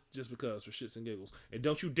wife just because for shits and giggles. And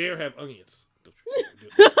don't you dare have onions. Don't you dare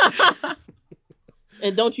do it.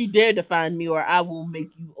 and don't you dare define me, or I will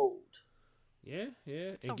make you old. Yeah.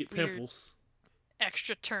 It's And a get weird- pimples.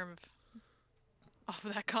 Extra term of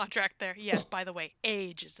that contract there. Yeah, by the way,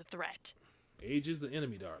 age is a threat. Age is the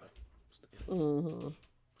enemy, darling. It's the enemy.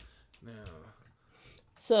 Hmm. Now,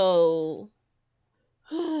 So,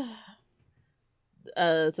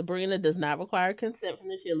 Sabrina does not require consent from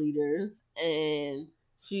the cheerleaders, and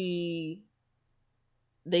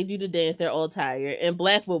they do the dance. They're all tired, and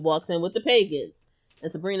Blackwood walks in with the pagans,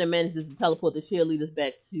 and Sabrina manages to teleport the cheerleaders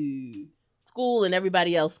back to school, and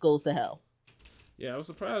everybody else goes to hell. yeah, I was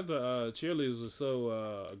surprised the cheerleaders were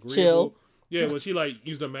so agreeable. Chill. Yeah, when she like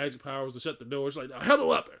used her magic powers to shut the door, she's like,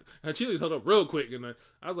 "Huddle up!" And cheerleaders huddled up real quick, and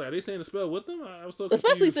I was like, "Are they saying the spell with them?" I was so confused.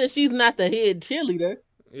 Especially since she's not the head cheerleader.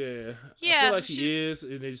 Yeah, I Yeah, feel like she is,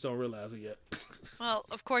 and they just don't realize it yet. Well,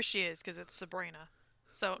 of course she is, because it's Sabrina.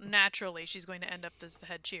 So naturally, she's going to end up as the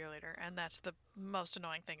head cheerleader, and that's the most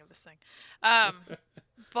annoying thing of this thing.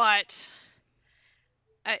 But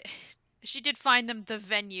she did find them the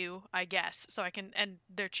venue, I guess. So and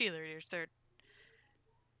they're cheerleaders.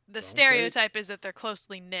 The say- stereotype is that they're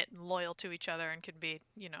closely knit and loyal to each other, and can be,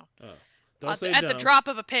 Don't say at the dumb. drop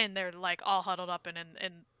of a pin, they're like all huddled up in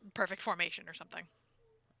perfect formation or something.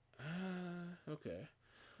 Okay.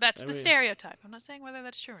 That's I the mean- stereotype. I'm not saying whether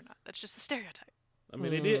that's true or not. That's just the stereotype. I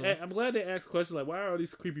mean, they did. I'm glad they asked questions like, "Why are all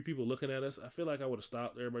these creepy people looking at us?" I feel like I would have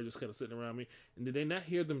stopped. Everybody just kind of sitting around me, and did they not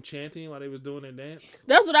hear them chanting while they was doing their dance?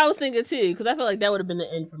 That's what I was thinking too, because I feel like that would have been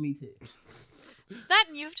the end for me too. That,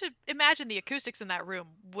 and you have to imagine the acoustics in that room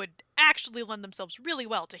would actually lend themselves really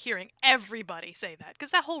well to hearing everybody say that,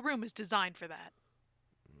 because that whole room is designed for that.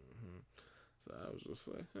 Mm-hmm. So I was just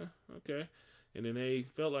like, okay. And then they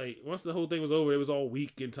felt like once the whole thing was over, it was all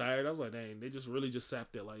weak and tired. I was like, dang, they just really just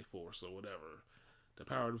sapped their life force or whatever to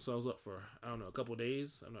power themselves up for, I don't know, a couple of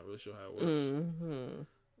days. I'm not really sure how it works. Mm-hmm.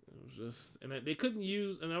 It was just, and they couldn't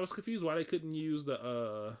use, and I was confused why they couldn't use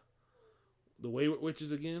the Wayward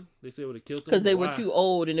Witches again. They said it would have killed them. Because they were why? too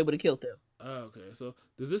old and it would have killed them. Oh, okay. So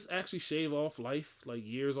does this actually shave off life, like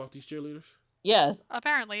years off these cheerleaders? Yes.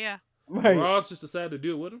 Apparently, yeah. Right. Ross just decided to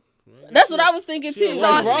do it with them? Right? That's what I was thinking too.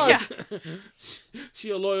 Like, Ross, yeah.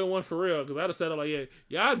 She a loyal one for real, because I'd have said, like,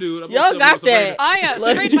 yeah, dude. Y'all got that. I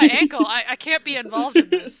sprained my ankle. I can't be involved in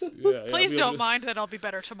this. Yeah, Please don't mind that I'll be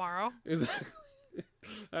better tomorrow. Exactly.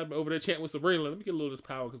 I'd be over there chanting with Sabrina. Let me get a little of this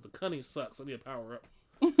power, because the cunning sucks. I need a power up.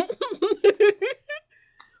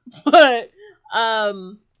 But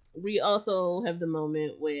we also have the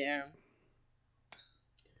moment where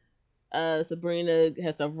Sabrina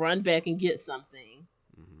has to run back and get something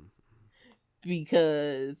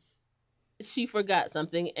because she forgot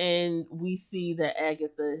something, and we see that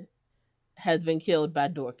Agatha has been killed by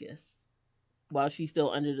Dorcas while she's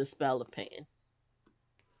still under the spell of Pan.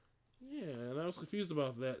 Yeah, and I was confused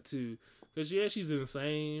about that too, because yeah, she's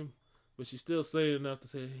insane, but she's still sane enough to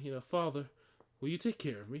say, Father, will you take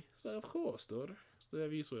care of me? It's like, of course, daughter. Still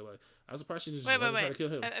have useful. Like, I was surprised she didn't just try to kill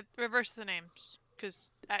him. Reverse the names,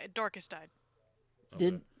 because Dorcas died.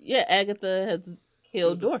 Okay. Agatha has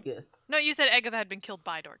killed Dorcas. No, you said Agatha had been killed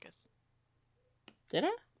by Dorcas. Did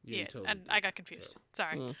I? Yeah, totally and did. I got confused.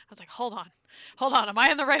 Sorry. Mm. I was like, hold on. Am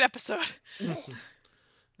I in the right episode?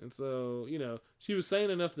 And so, she was sane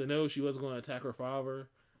enough to know she wasn't going to attack her father.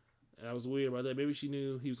 And I was weird about that. Maybe she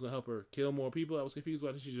knew he was going to help her kill more people. I was confused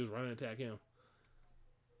why did she just run and attack him.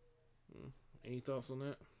 Any thoughts on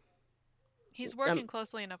that? He's working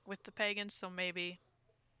closely enough with the pagans, so maybe.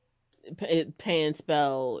 Pan's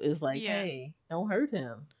spell is like, Yeah. hey, don't hurt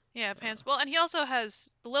him. Yeah, Pan's. Well, and he also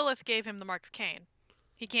has. Lilith gave him the Mark of Cain.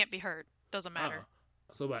 He can't be hurt. Doesn't matter.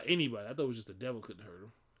 So by anybody, I thought it was just the devil couldn't hurt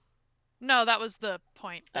him. No, that was the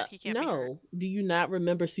point, that he can't be hurt. No. Do you not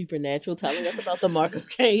remember Supernatural telling us about the Mark of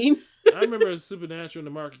Cain? I remember Supernatural and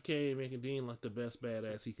the Mark of Cain making Dean like the best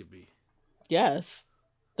badass he could be. Yes.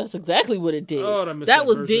 That's exactly what it did. Oh, I missed that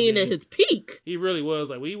was version, Dean Dean. at his peak. He really was.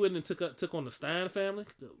 Like, when he went and took on the Stein family.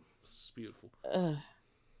 It's beautiful. But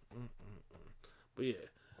yeah.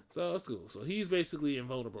 So that's cool. So he's basically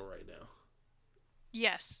invulnerable right now.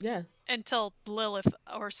 Yes. Yes. Until Lilith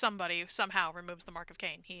or somebody somehow removes the Mark of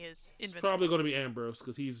Cain. He is It's invincible. probably going to be Ambrose,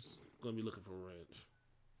 because he's going to be looking for revenge.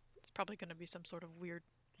 It's probably going to be some sort of weird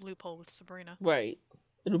loophole with Sabrina. Right.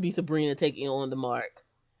 It'll be Sabrina taking on the Mark.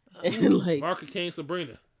 And like, Mark of Cain,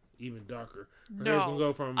 Sabrina. Even darker. Her No, hair's gonna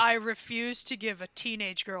go from... I refuse to give a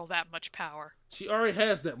teenage girl that much power. She already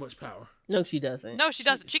has that much power. no, she doesn't. No, she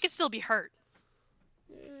doesn't. She can still be hurt.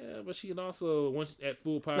 Yeah, but she can also, once at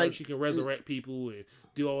full power, Like, she can resurrect people and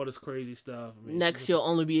do all this crazy stuff. I mean, Next, she'll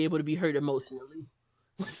only be able to be hurt emotionally.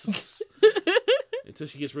 until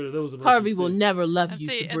she gets rid of those emotions. Harvey will too. never love And you,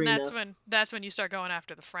 see, Sabrina. and that's when you start going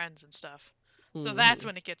after the friends and stuff. So Mhm. that's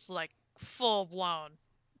when it gets like full blown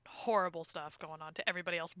horrible stuff going on to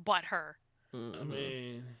everybody else but her. I Mhm.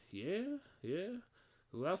 mean, yeah.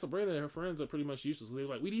 Without Sabrina, her friends are pretty much useless. They're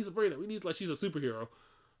like, we need Sabrina. We need, like, she's a superhero.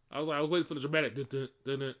 I was waiting for the dramatic.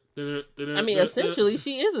 I mean, essentially,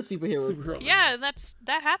 she is a superhero. Superhero. Yeah,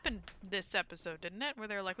 that happened this episode, didn't it? Where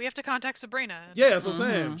they're like, we have to contact Sabrina. Yeah, that's what I'm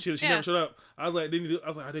saying. Mhm. She Yeah. never showed up. I was like, are they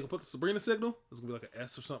gonna put the Sabrina signal? It's gonna be like an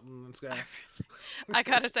S or something in the sky. I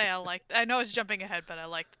gotta say, I know it's jumping ahead, but I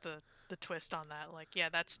liked the twist on that. Like, yeah,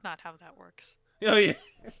 that's not how that works. Oh yeah.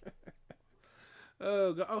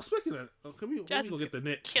 Speaking of, when we gonna Jasmine's get the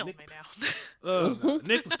Nick? Kill Nick, me now. God.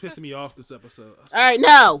 Nick was pissing me off this episode. All right,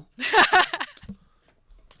 no.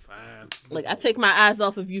 Fine. Like, I take my eyes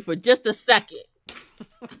off of you for just a second.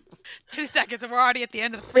 2 seconds, and we're already at the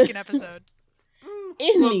end of the freaking episode. Well,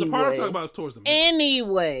 the part I'm talking Anyway. about is towards the middle.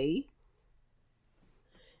 Anyway,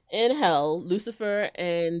 in hell, Lucifer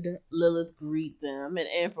and Lilith greet them, and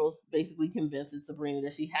Ambrose basically convinces Sabrina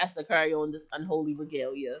that she has to carry on this unholy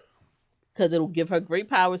regalia because it'll give her great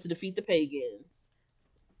powers to defeat the pagans.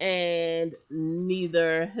 And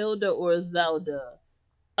neither Hilda or Zelda.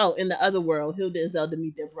 Oh, in the other world, Hilda and Zelda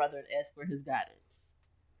meet their brother and ask for his guidance.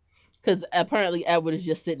 Because apparently Edward is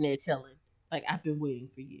just sitting there chilling. Like, I've been waiting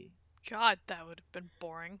for you. God, that would have been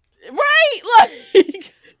boring. Right?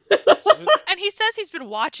 Like... And he says he's been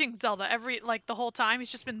watching Zelda the whole time. He's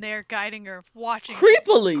just been there guiding her, watching.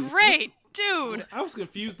 Creepily. Great, dude. I was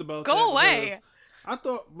confused about Go that away. because I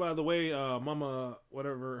thought, by the way, Mama,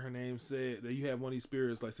 whatever her name said, that you have one of these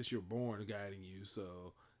spirits like since you're born guiding you.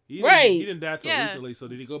 So he Right. didn't die till Yeah. recently. So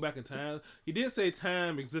did he go back in time? He did say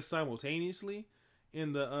time exists simultaneously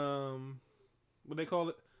in the what they call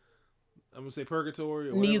it? I'm gonna say purgatory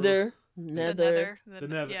or whatever. Neither. The Nether. nether. The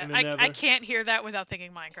nether- Yeah, in the I nether. can't hear that without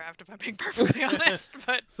thinking Minecraft, if I'm being perfectly honest.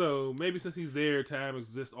 But So maybe since he's there, time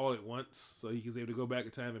exists all at once, so he was able to go back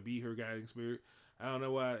in time and be her guiding spirit. I don't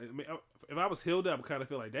know why. I mean, if I was Hilda, I would kind of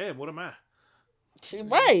feel like, damn, what am I?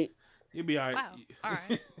 Right. You'd be alright. Wow,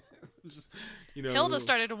 alright. Just, you know, Hilda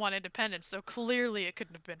started to want independence, so clearly it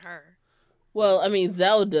couldn't have been her. Well, I mean,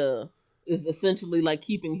 Zelda is essentially like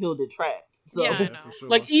keeping Hilda trapped. So, Yeah, I Yeah, know. for sure.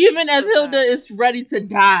 like, even It's as so Hilda sad. is ready to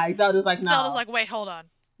die, Zelda's like, no. Zelda's like, wait, hold on.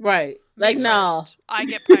 right. Me Like, no. first. I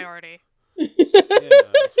get priority. Yeah,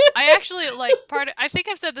 it's- I actually like I think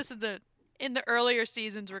I've said this in the earlier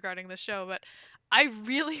seasons regarding the show, but I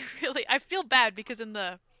really I feel bad because in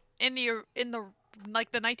the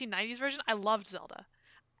like the 1990s version, I loved Zelda.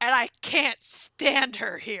 And I can't stand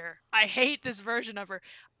her here. I hate this version of her.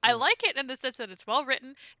 I like it in the sense that it's well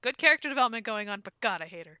written, good character development going on, but God, I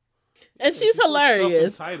hate her. And yeah, she's so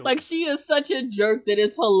hilarious. self-entitled. Like, she is such a jerk that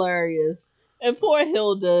it's hilarious. And poor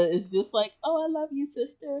Hilda is just like, oh, I love you,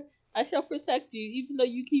 sister. I shall protect you, even though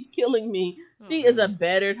you keep killing me. She Oh, is a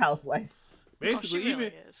battered housewife. basically, she even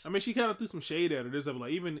really is. I mean, she kind of threw some shade at her. There's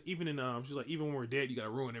like even in she's like, even when we're dead, you gotta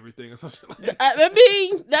ruin everything or something like that. I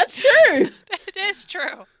mean, that's true. It is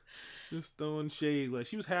true. Just throwing shade. Like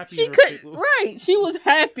she was happy. She in her could, fake little- right. She was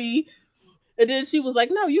happy. And then she was like,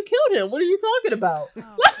 no, you killed him. What are you talking about? Oh,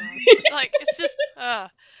 God. Like it's just I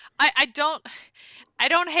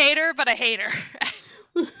don't hate her, but I hate her.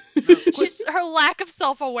 She's her lack of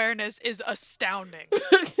self-awareness is astounding.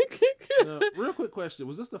 Now, real quick question: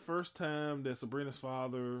 was this the first time that Sabrina's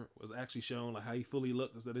father was actually shown like how he fully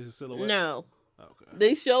looked instead of his silhouette? No. Okay.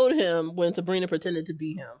 They showed him when Sabrina pretended to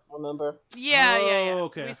be him, remember? Yeah. Oh,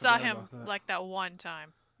 okay, I We saw forgot him about that. like that one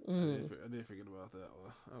time. Mm. I did forget about that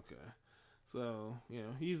one. Okay. So,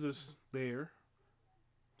 he's just there,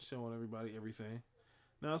 showing everybody everything.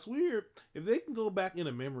 Now, it's weird. If they can go back in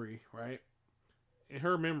a memory, right? In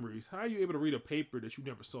her memories, how are you able to read a paper that you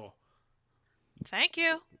never saw? Thank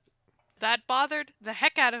you. That bothered the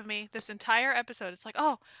heck out of me this entire episode. It's like,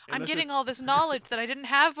 oh, I'm Unless getting you're- all this knowledge that I didn't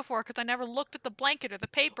have before because I never looked at the blanket or the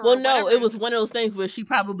paper. Well, or no, whatever. it was one of those things where she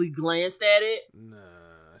probably glanced at it. Nah.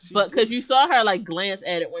 But because you saw her like glance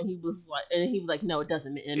at it when he was like, and he was like, "No, it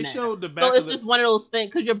doesn't it matter." showed the back So of it's the... just one of those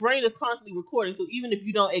things because your brain is constantly recording. So even if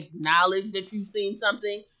you don't acknowledge that you've seen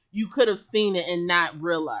something, you could have seen it and not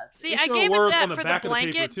realized. See, It I showed gave it words that on the for the back of the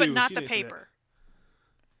paper, blanket, too. but not She the didn't say that. paper.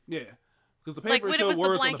 Yeah. Because the Like paper when it showed was the words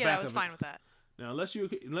on the blanket, back I was of it. fine with that. Now, unless you're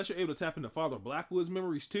able to tap into Father Blackwood's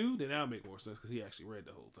memories too, then that'll make more sense because he actually read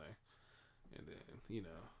the whole thing. And then,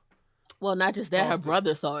 Well, not just that, her Caused it.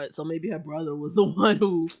 brother saw it, so maybe her brother was the one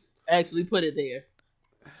who actually put it there.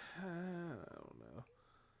 I don't know.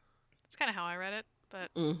 It's kind of how I read it,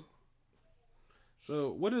 but Mm.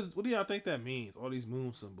 So what do y'all think that means? All these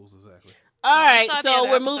moon symbols exactly. All I right, saw the so other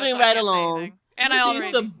we're episode, moving so I right can't say along. anything. And I See,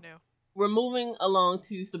 already so- knew. We're moving along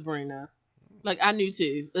to Sabrina. Like I knew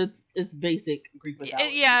too. It's basic Greek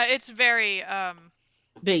mythology. Yeah, it's very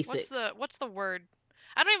Basic, what's the word?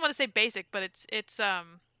 I don't even want to say basic, but it's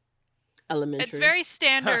elementary. it's very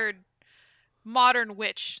standard modern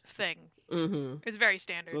witch thing. Mm-hmm. It's very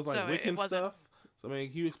standard. So it's like it Wiccan wasn't. stuff. So I mean,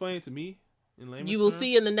 can you explain it to me in layman's You will terms?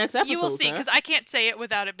 see in the next episode. You will see sir. because I can't say it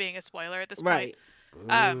without it being a spoiler at this point. Right.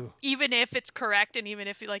 Boo. Even if it's correct and even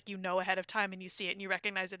if you know ahead of time and you see it and you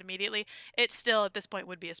recognize it immediately, it still at this point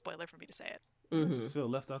would be a spoiler for me to say it. I Mm-hmm. just feel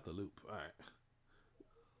left out the loop. All right.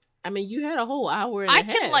 I mean, you had a whole hour and I a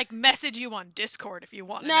half. can message you on Discord if you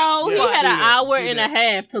want to No, know. he Yeah, had do an that. hour Do and a that.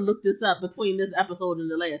 half to look this up between this episode and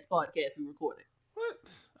the last podcast we recorded.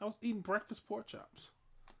 What? I was eating breakfast pork chops.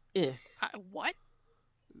 Yeah. What?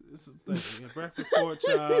 This is the thing. We had breakfast pork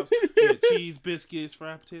chops, we had cheese biscuits,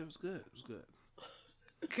 fried potatoes. It was good. It was good.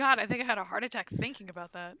 God, I think I had a heart attack thinking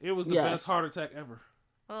about that. It was the Yes. best heart attack ever.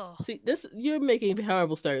 Oh, See, you're making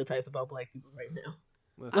horrible stereotypes about black people right now.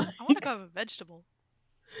 Listen, I want to go have a vegetable.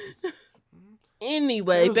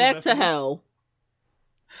 Anyway, Potatoes are back best to one. hell.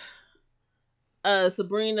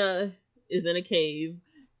 Sabrina is in a cave,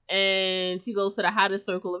 and she goes to the hottest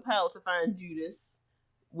circle of hell to find Judas,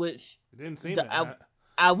 which it didn't seem The- that hot.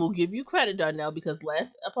 I will give you credit, Darnell, because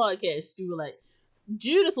last podcast you were like,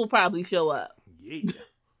 Judas will probably show up. Yeah.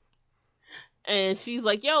 And she's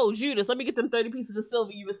like, yo, Judas, let me get them 30 pieces of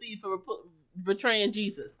silver you received for betraying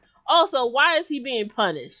Jesus. Also, why is he being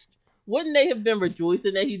punished? Wouldn't they have been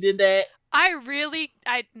rejoicing that he did that?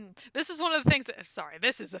 This is one of the things that, sorry,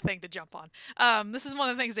 this is a thing to jump on. This is one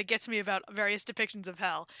of the things that gets me about various depictions of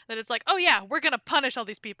hell. That it's like, oh yeah, we're gonna punish all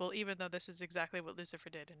these people, even though this is exactly what Lucifer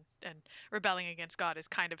did, and rebelling against God is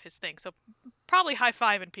kind of his thing. So probably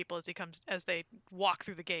high-fiving people as they walk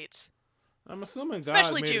through the gates. I'm assuming God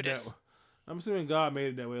Especially made Judas. it that way. I'm assuming God made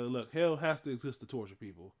it that way. Look, hell has to exist to torture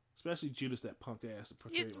people, especially Judas, that punk ass.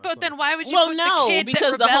 But then why would you Well, put no, the kid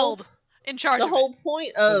because that the whole- rebelled in charge The of whole it? point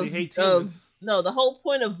Because of he hates humans. no, the whole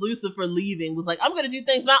point of Lucifer leaving was like, I'm gonna do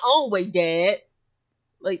things my own way, Dad.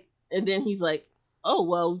 Like, and then he's like, oh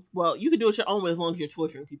well, you can do it your own way as long as you're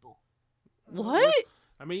torturing people. What?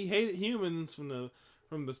 I mean, he hated humans from the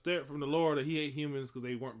lore that he hated humans because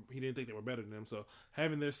he didn't think they were better than him. So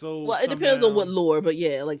having their souls. Well, it come depends down, on what lore, but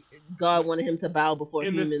yeah, like God wanted him to bow before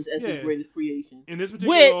In this- humans as yeah. his greatest creation. In this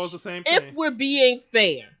particular Which, law, is the same thing. if we're being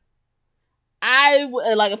fair,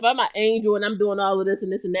 like if I'm an angel and I'm doing all of this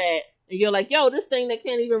and this and that, and you're like, yo, this thing that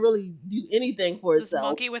can't even really do anything for This itself.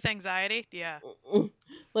 monkey with anxiety? Yeah.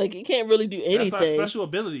 Like it can't really do anything. That's our special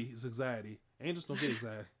ability is anxiety. Angels don't get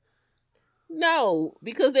anxiety. No,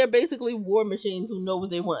 because they're basically war machines who know what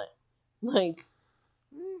they want. Like,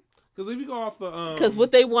 Because if you go off the because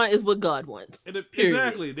what they want is what God wants. Period.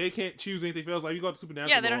 exactly, they can't choose anything else. Like you go to supernatural.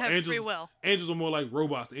 Yeah, they don't law, have angels, free will. Angels are more like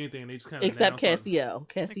robots to anything, and they just kind of Except Castiel.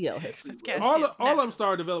 Castiel has free Except will. Castiel. all of them Natural.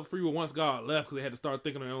 started to develop free will once God left because they had to start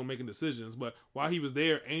thinking on their own, making decisions. But while he was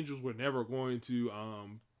there, angels were never going to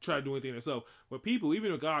try to do anything themselves. But people,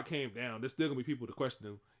 even if God came down, there's still gonna be people to question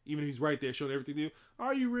him. Even if he's right there showing everything to you,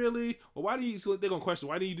 are you really? Well, why do you? So they're gonna question.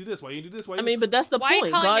 Why didn't you do this? Why didn't you do this? Why? I mean, but that's the Why are you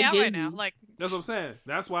point. calling God me out gave right now? you. Like, That's what I'm saying.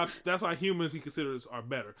 That's why humans he considers are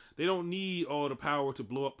better. They don't need all the power to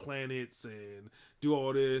blow up planets and do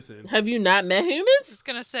all this. And Have you not met I humans? was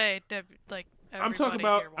gonna say, like, I'm everybody talking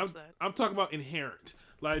about here wants that. I'm talking about inherent.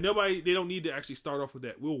 Like nobody, they don't need to actually start off with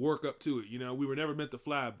that. We'll work up to it. You know, we were never meant to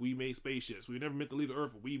fly, but we made spaceships. We were never meant to leave the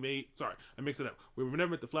Earth, but we made. Sorry, I mixed it up. We were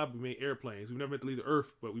never meant to fly, but we made airplanes. We were never meant to leave the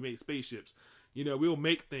Earth, but we made spaceships. You know, we'll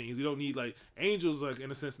make things. You don't need like angels. Like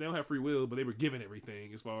in a sense, they don't have free will, but they were given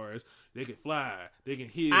everything as far as they can fly, they can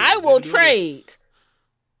heal. I they will can do all this trade.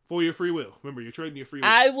 for your free will. Remember, you're trading your free will.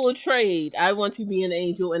 I will trade. I want to be an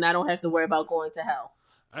angel, and I don't have to worry about going to hell.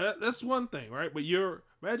 That's one thing, right? But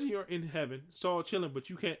imagine you're in heaven, it's all chilling, but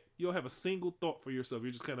you don't have a single thought for yourself.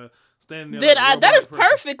 You're just kind of standing there. Then like a that is robotic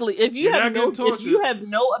person. perfectly. If you You're have not getting no, if you tortured. have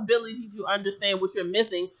no ability to understand what you're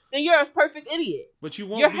missing, then you're a perfect idiot. But you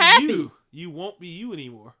won't You're be happy. you. You won't be you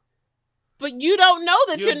anymore. But you don't know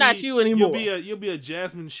that you're not be- you anymore. You'll be a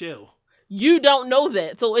Jasmine Shell. You don't know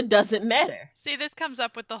that, so it doesn't matter. See, this comes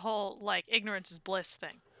up with the whole like ignorance is bliss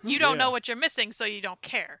thing. You don't Yeah. know what you're missing, so you don't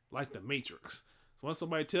care. Like the Matrix. So once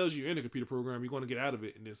somebody tells you you're in a computer program, you're going to get out of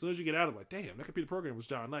it. And as soon as you get out of it, like, damn, that computer program was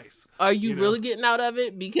John Nice. Are you You know. really getting out of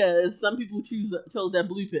it? Because some people chose that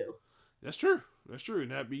blue pill, That's true. That's true.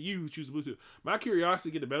 And that'd be you who choose the Bluetooth. My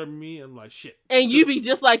curiosity get the better of me. I'm like, shit. and you be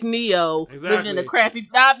just like Neo, living in a Exactly. crappy.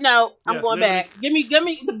 No, I'm Yes, going living- back. Give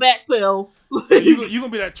me the back pill. So you gonna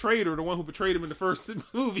be that traitor, the one who betrayed him in the first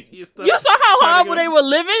movie and stuff. You saw how Trying to horrible get- they were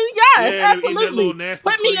living? Yes, Yeah, eating that little absolutely. nasty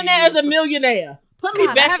Put me in cream there as and a stuff. millionaire. Put me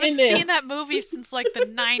God, I back haven't in there. seen that movie since like the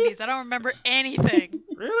 90s. I don't remember anything.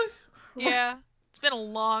 Really? Yeah, it's been a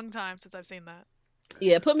long time since I've seen that.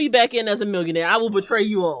 Yeah, put me back in as a millionaire. I will betray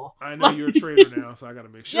you all. I know you're a traitor now, so I gotta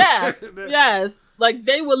make sure. Yeah, that- yes. Like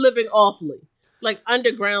they were living awfully, like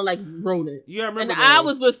underground, like rodents. You gotta remember, And I though,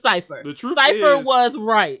 was with Cypher. the truth Cypher is- was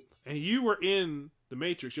right. and you were in the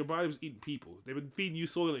Matrix. Your body was eating people. They've been feeding you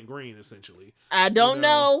soil and grain, essentially. I don't You know.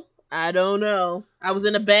 know. I don't know. I was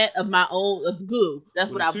in a vat of my own of goo. That's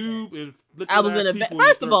With what a I was. tube and I was in a vat. people in your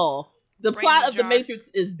First of throat. all, the Brain plot in a of the jar. Matrix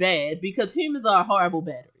is bad because humans are a horrible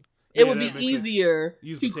battery. It Yeah, would be that makes sense. easier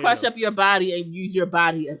Use to crush up potatoes. your body and use your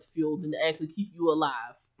body as fuel than to actually keep you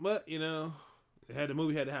alive. But the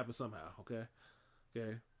movie had to happen somehow. Okay.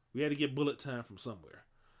 We had to get bullet time from somewhere.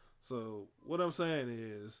 So what I'm saying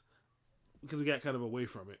is, because we got kind of away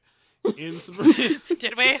from it. In Sabrina,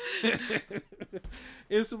 Did we?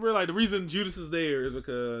 in Sabrina, like the reason Judas is there is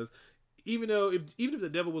because even if the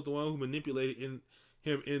devil was the one who manipulated him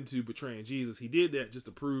into betraying Jesus, he did that just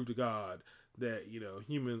to prove to God that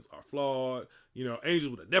humans are flawed. Angels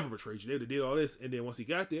would have never betrayed you. They would have did all this, and then once he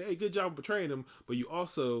got there, hey, good job betraying them, but you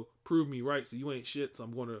also proved me right, so you ain't shit. So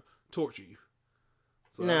I'm going to torture you.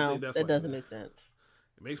 So I No, think that's that why doesn't he's make there. sense.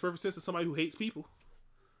 It makes perfect sense to somebody who hates people.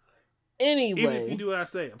 Anyway, Even if you do what I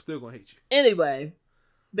say, I'm still gonna hate you. Anyway,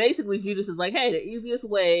 basically Judas is like, hey, the easiest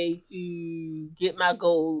way to get my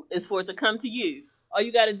goal is for it to come to you. All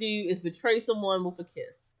you gotta do is betray someone with a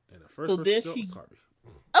kiss. And the first So person then to show she- was Harvey.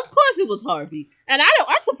 Of course it was Harvey. And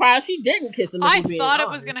I'm surprised she didn't kiss him. I thought it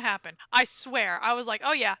was going to happen. I swear. I was like,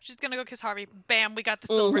 oh yeah, she's going to go kiss Harvey. Bam, we got the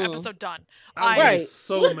silver episode done. I was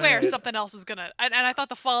so swear mad. something else was going to... And I thought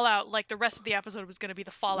the fallout, like the rest of the episode was going to be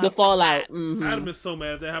the fallout. The fallout. I'd have been so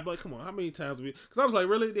mad if that happened. Like, come on, how many times we... Because I was like,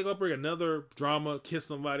 really? They're going to bring another drama, kiss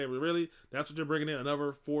somebody? Really? That's what they're bringing in?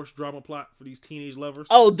 Another forced drama plot for these teenage lovers?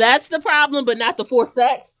 Oh, that's the problem, but not the forced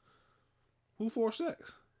sex? Who forced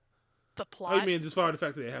sex? The plot. Oh, you mean just for the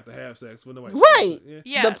fact that they have to have sex when nobody? Right.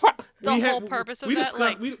 Yeah. The whole purpose of that.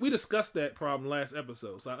 Discussed, we discussed that problem last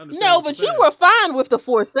episode, so I understand. No, but you were fine with the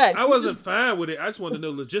forced sex. I wasn't fine with it. I just wanted to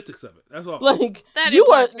know the logistics of it. That's all. Like that you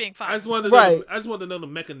were being fine. I just wanted to know. I just wanted to know the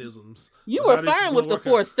mechanisms. You were fine with the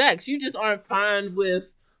forced sex. You just aren't fine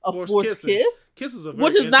with a forced kiss. Kisses are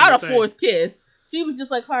which is not a forced kiss. She was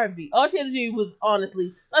just like Harvey. All she had to do was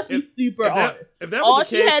honestly. Let's be super honest. If that was all the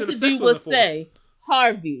she case, had to do was say,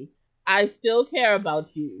 Harvey, I still care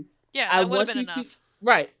about you. Yeah, that would have been enough.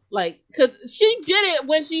 Right. Like, because she did it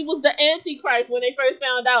when she was the Antichrist when they first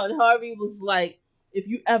found out. And Harvey was like, if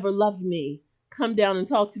you ever loved me, come down and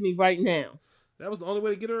talk to me right now. That was the only way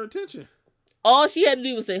to get her attention. All she had to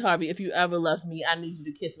do was say, Harvey, if you ever loved me, I need you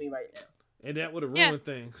to kiss me right now. And that would have ruined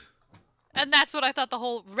things. And that's what I thought the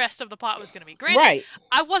whole rest of the plot was going to be. Granted, right.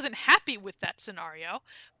 I wasn't happy with that scenario,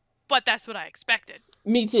 but that's what I expected.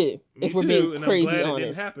 Me too. If we're being crazy I'm glad honest. It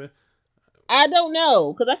didn't happen. I don't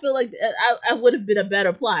know, because I feel like I would have been a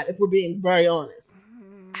better plot if we're being very honest.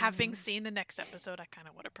 Having seen the next episode, I kind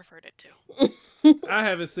of would have preferred it too. I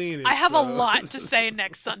haven't seen it. I have a lot to say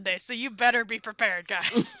next Sunday, so you better be prepared,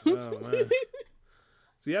 guys. Oh, man.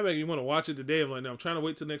 See, I bet you want to watch it today. I'm like, no, I'm trying to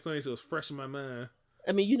wait till next Sunday so it's fresh in my mind.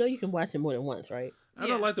 I mean, you can watch it more than once, right? I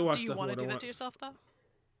don't like to watch stuff more than once. Do you want to do that once. to yourself, though?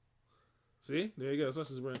 See? There you go. Such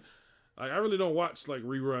as brand. Like, I really don't watch, like,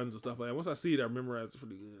 reruns and stuff like that. Once I see it, I memorize it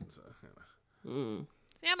pretty good. So,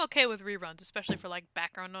 See, I'm okay with reruns, especially for, like,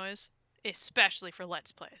 background noise. Especially for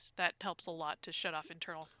Let's Plays. That helps a lot to shut off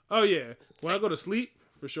internal. Oh, yeah. When I go to sleep,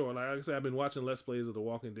 for sure. Like I said, I've been watching Let's Plays of the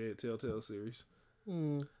Walking Dead Telltale series.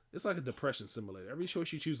 It's like a depression simulator. Every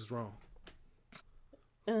choice you choose is wrong.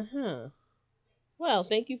 Well,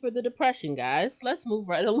 thank you for the depression, guys. Let's move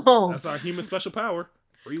right along. That's our human special power.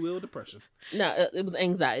 Free will depression. No, it was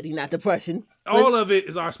anxiety, not depression. All of it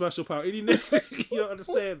is our special power. You don't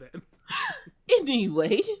understand that.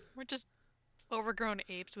 Anyway. We're just overgrown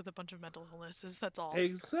apes with a bunch of mental illnesses. That's all.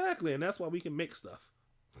 Exactly, and that's why we can make stuff.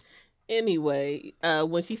 Anyway,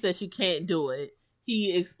 when she said she can't do it,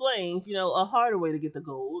 he explains, a harder way to get the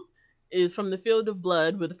gold is from the field of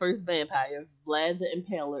blood where the first vampire, Vlad the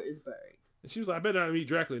Impaler, is buried. And she was like, I better not meet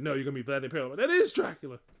Dracula. No, you're going to be Vlad the Impaler. Like, that is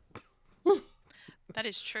Dracula. That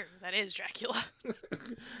is true. That is Dracula.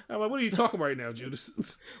 I'm like, what are you talking about right now,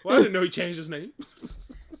 Judas? Well, I didn't know he changed his name.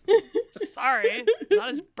 Sorry, not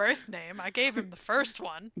his birth name. I gave him the first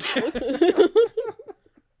one.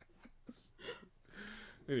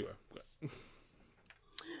 Anyway.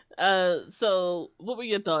 So what were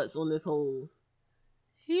your thoughts on this whole...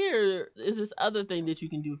 Here is this other thing that you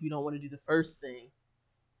can do if you don't want to do the first thing.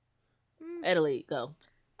 Adelaide, go.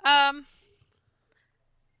 Can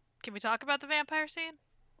we talk about the vampire scene?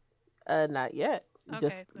 Not yet. Okay,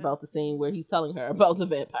 Just about the scene where he's telling her about the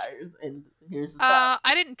vampires, and here's the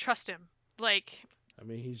I didn't trust him. Like, I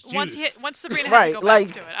mean, he's Judas. Once Sabrina had to go back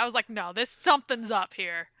to it, I was like, no, something's up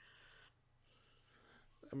here.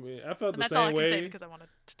 I mean, I felt and the that's same all I way. can say because I wanted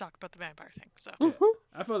to talk about the vampire thing. So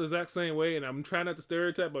I felt the exact same way, and I'm trying not to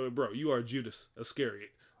stereotype, but bro, you are Judas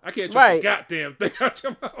Iscariot. I can't trust a goddamn thing out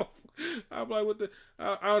your mouth. I'm like, what the?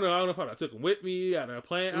 I don't know. I don't know if I took him with me. I had a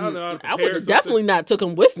plan. I don't know. I would have definitely not took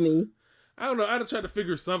him with me. I don't know. I'd have tried to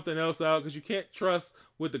figure something else out because you can't trust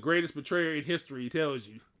what the greatest betrayer in history tells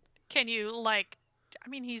you. Can you I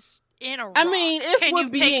mean, he's in a rock. I mean, if can we're you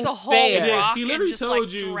being take the whole fair, rock he literally and just told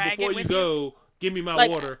like you drag before it you with go, give me my like,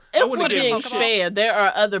 water. If we're being fair, there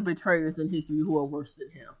are other betrayers in history who are worse than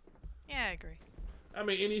him. Yeah, I agree. I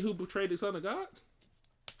mean, any who betrayed the Son of God?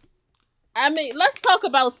 I mean, let's talk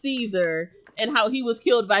about Caesar and how he was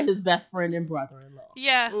killed by his best friend and brother-in-law.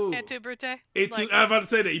 Yeah, Et tu, Brute. I was about to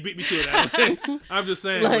say that. You beat me to it. I'm just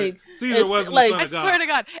saying, like, Caesar wasn't like, the Son of God. I swear to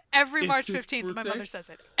God, every March 15th, my mother says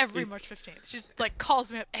it. Every March 15th. She's like,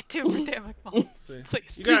 calls me up, Et tu, Brute. I'm like, Mom,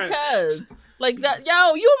 please. Because, like, that,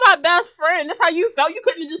 you my best friend. That's how you felt. You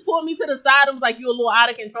couldn't have just pulled me to the side and was like, you a little out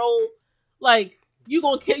of control. Like, you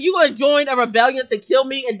gonna join a rebellion to kill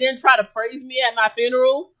me and then try to praise me at my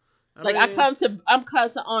funeral? I come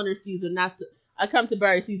to honor Caesar, I come to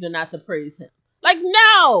bury Caesar, not to praise him. Like,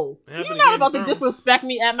 no! You're not about to disrespect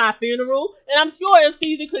me at my funeral. And I'm sure if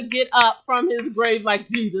Caesar could get up from his grave like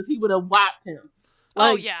Jesus, he would have whacked him.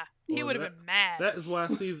 Like, oh, yeah. He Well, would have been mad. That is why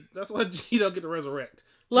that's why G don't get to resurrect.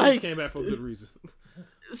 Like- Jesus came back for a good reason.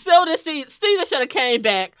 So this Caesar should have came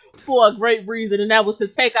back for a great reason, and that was to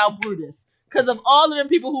take out Brutus. Because of all of them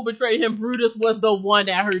people who betrayed him, Brutus was the one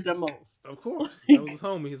that hurt the most. Of course, that was his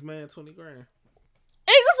homie, his man, 20 grand.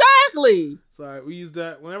 Exactly. So we used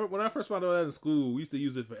that when I first found out that in school. We used to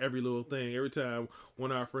use it for every little thing. Every time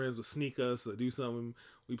one of our friends would sneak us or do something,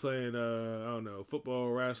 we playing I don't know, football,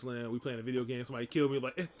 wrestling. We playing a video game. Somebody killed me,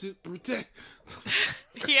 like brute.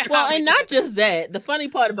 Yeah. Well, we and did not it. just that. The funny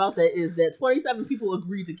part about that is that 27 people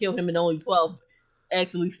agreed to kill him, and only 12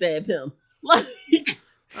 actually stabbed him. Like,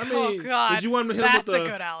 I Oh mean, God, did you want him to hit him with that's the? a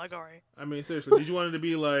good allegory. I mean, seriously, did you want it to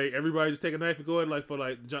be like everybody just take a knife and go ahead, like for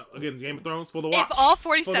like again Game of Thrones for the watch? If all For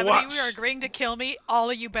 47 the of you watch. are agreeing to kill me, all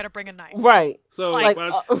of you better bring a knife. right. So Like, by,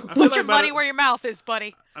 uh, I feel Put like your by money the- where your mouth is,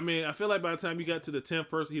 buddy. I mean, I feel like by the time you got to the 10th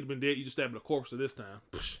person, he'd have been dead. You just stabbed the corpse of this time.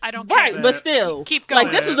 I don't care. Right, but still. Keep going.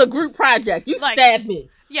 Like, this is a group project. You Like- stabbed me.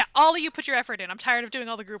 Yeah, all of you put your effort in. I'm tired of doing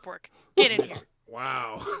all the group work. Get in here.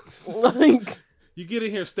 Wow. Like, You get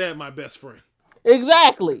in here and stab my best friend.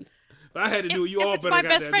 exactly. If I had to do it, you if all it's better my got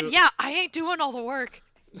best that friend, do it. yeah, I ain't doing all the work.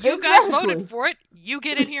 You guys Exactly. voted for it. You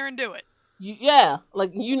get in here and do it. Yeah,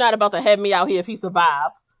 like, you're not about to have me out here if he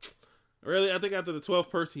survive. Really, I think after the 12th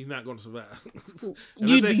person, he's not going to survive. And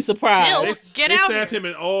You'd I be think surprised. Dill. They, Get they out stabbed here. him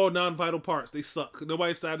in all non-vital parts. They suck.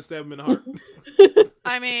 Nobody decided to stab him in the heart.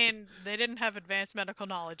 I mean, they didn't have advanced medical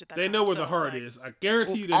knowledge at that They time. know where so, the heart like, is. I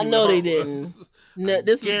guarantee you they I knew know where they the heart was. No,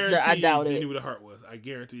 this is Guarantee I doubt they it. knew where the heart was. I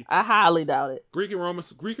guarantee. I highly doubt it. Greek and Roman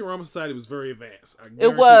society was very advanced. I It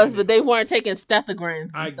guarantee was, knew. but they weren't taking stethograms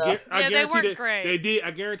and I stuff. Yeah, they guarantee weren't great. They did.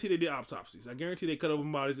 I guarantee they did autopsies. I guarantee they cut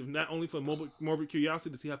open bodies, if not only for morbid curiosity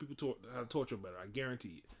to see how people how to torture better. I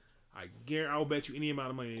guarantee it. I'll bet you any amount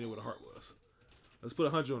of money they knew what the heart was. Let's put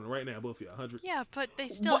 100 on it right now, both of you. 100. Yeah, but they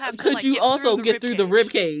still What- have to could like you get also through the get through the rib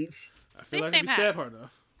cage? I feel like Same if you hat. stab hard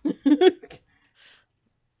enough.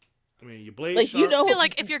 I mean, your blade Like, sharp. you don't- I feel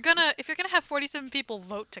like if you're gonna have 47 people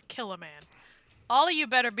vote to kill a man, all of you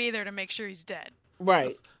better be there to make sure he's dead.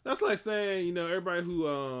 Right. That's like saying, everybody who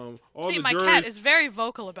all See, the my juries. cat is very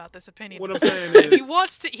vocal about this opinion. What I'm saying is,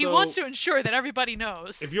 he wants to ensure that everybody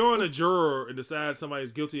knows. if you're on a juror and decide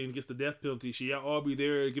somebody's guilty and gets the death penalty, should y'all all be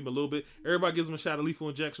there to give him a little bit? Everybody gives him a shot of lethal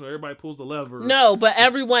injection, or everybody pulls the lever. No, but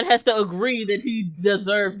everyone has to agree that he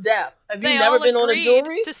deserves death. Have you They never all been on a agreed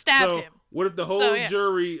jury? to stab So him. what if the whole So, yeah.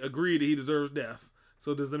 jury agreed that he deserves death?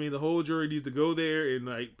 So does that mean the whole jury needs to go there and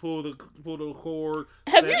like pull the cord?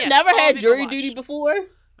 Have you Yes, never all had people jury watch. duty before?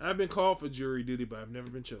 I've been called for jury duty, but I've never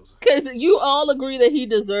been chosen. Because you all agree that he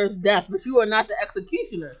deserves death, but you are not the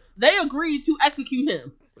executioner. They agreed to execute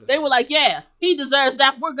him. They were like, yeah, he deserves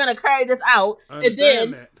death. We're going to carry this out. I And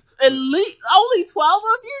understand then that. at least only 12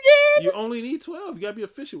 of you did? You only need 12. You gotta be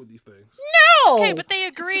efficient with these things. No. Okay, but they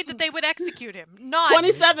agreed that they would execute him. Not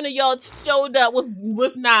 27 of y'all showed up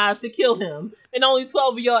with knives to kill him, and only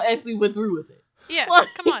 12 of y'all actually went through with it. yeah. Like-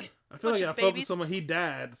 Come on. I feel Bunch like I of fucked with babies. someone. He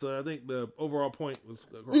died, so I think the overall point was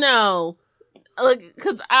No.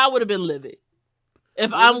 Because I would have been livid.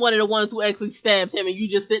 If I'm one of the ones who actually stabbed him and you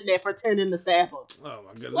just sitting there pretending to stab him. Oh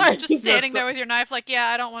my goodness! Like- Just standing there with your knife, like, yeah,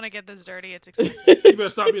 I don't want to get this dirty. It's expensive. You better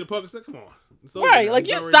stop being a punk. Come on, it's over Right, now. like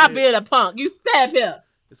He's you already stop dead. being a punk. You stab him.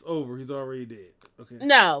 It's over. He's already dead. Okay.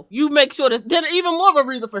 No, you make sure that then even more of a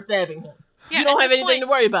reason for stabbing him. Yeah, You don't at have this anything point, to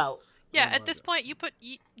worry about. Yeah, Oh my at this point,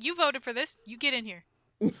 you voted for this. You get in here.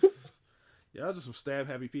 Y'all just some stab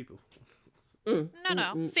happy people.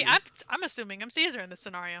 No. See, I'm assuming I'm Caesar in this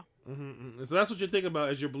scenario. Mm-hmm. So that's what you're thinking about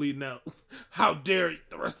as you're bleeding out. How dare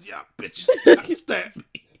the rest of y'all bitches not stab me?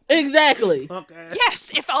 Exactly. Punk ass.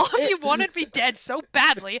 Yes, if all of you wanted me dead so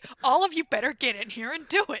badly, all of you better get in here and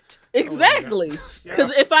do it. Exactly. Yeah.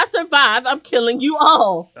 Because if I survive, I'm killing you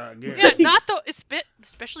all. I Yeah, guarantee. not the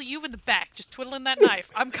especially you in the back, just twiddling that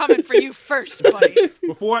knife. I'm coming for you first, buddy.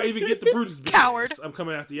 Before I even get the Brutus bitch Coward. ass, I'm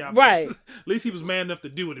coming after y'all. Right. bitches. At least he was man enough to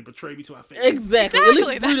do it and betray me to my face. Exactly. At Exactly,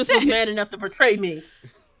 least Brutus that's was it. man enough to betray me.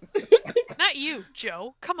 Not you,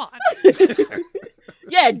 Joe. Come on.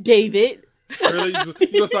 Yeah, David. Really?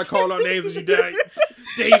 You gonna start calling out names as you die?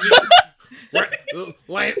 David.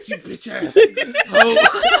 Lance, you bitch ass.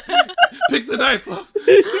 Oh. Pick the knife up.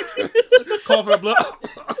 Call for the blood.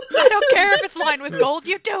 I don't care if it's lined with gold.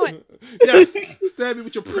 You do it. Yes. Stab me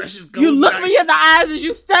with your precious gold You look knife. me in the eyes as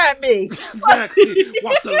you stab me. Exactly.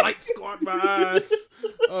 Watch the light squat in my eyes.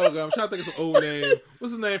 Oh god, I'm trying to think of some old name.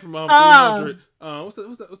 What's his name from 300? What's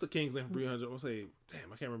the king's name from 300? I'll say,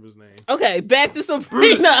 damn, I can't remember his name. Okay, back to Brutus.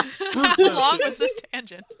 Sabrina. How long was this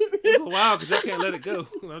tangent? It's a while because y'all can't let it go.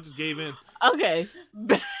 I just gave in. Okay,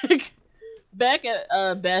 back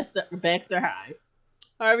at Baxter High.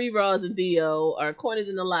 Harvey, Ross, and Theo are cornered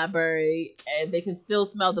in the library, and they can still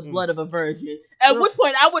smell the blood of a virgin. At which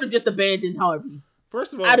point, I would have just abandoned Harvey.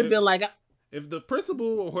 First of all, I'd have been like, if the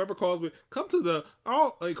principal or whoever calls me, come to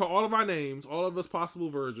they call all of our names, all of us possible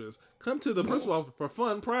virgins, come to the principal office for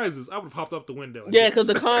fun prizes. I would have hopped up the window. Yeah, because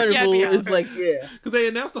the carnival Yeah, is like, yeah. Because they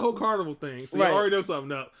announced the whole carnival thing, so you already know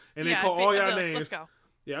something up. And they call all y'all names. Let's go.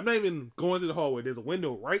 Yeah, I'm not even going through the hallway. There's a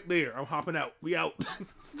window right there. I'm hopping out. We out.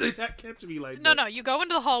 They're not catching me like that. No, you go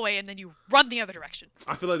into the hallway and then you run the other direction.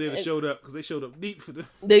 I feel like they showed up because they showed up deep for the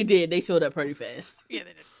They did. They showed up pretty fast. Yeah,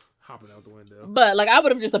 they did. hopping out the window. But, like, I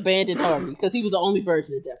would have just abandoned Harvey because he was the only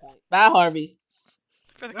virgin at that point. Bye, Harvey.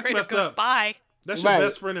 For the That's greater messed good. up. Bye. That's your Right.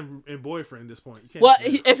 best friend and boyfriend at this point. You can't Well,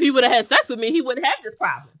 say that. if he would have had sex with me, he wouldn't have this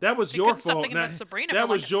problem. That was He your couldn't stop fault. thinking about Sabrina That for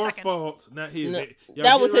was like a your second. fault, not his. No, Y'all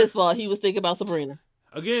that was get his fault. He was thinking about Sabrina.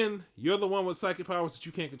 Again, you're the one with psychic powers that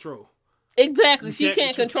you can't control. Exactly. You She can't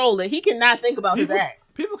can't control- control it. He cannot think about his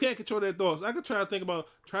acts. People can't control their thoughts. I could try not to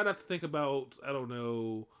think about, I don't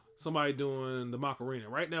know, somebody doing the Macarena.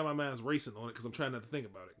 Right now, my mind's racing on it because I'm trying not to think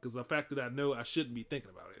about it. Because the fact that I know I shouldn't be thinking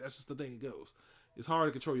about it. That's just the thing it goes. It's hard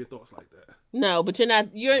to control your thoughts like that. No, but you're not.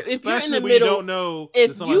 If you're in Especially the when middle, you don't know if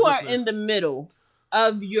that somebody's you are listening. in the middle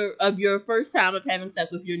of your first time of having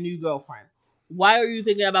sex with your new girlfriend, why are you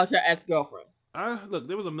thinking about your ex-girlfriend? Look,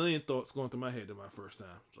 there was a million thoughts going through my head in my first time.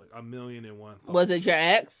 It's like 1,000,001 thoughts. Was it your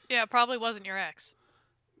ex? Yeah, it probably wasn't your ex.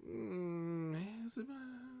 Is it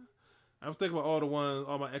I was thinking about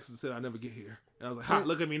all my exes said I never get here. And I was like, ha,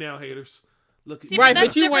 look at me now, haters. Look at See, me. Right, but but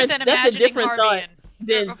that's you different weren't- than that's a imagining different Harvey thought. and...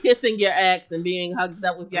 Then kissing your ex and being hugged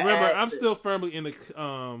up with your Remember, ex. I'm still firmly in the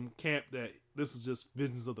camp that this is just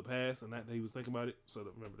visions of the past and that he was thinking about it. So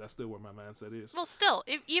remember, that's still where my mindset is. Well, still,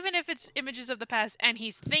 even if it's images of the past and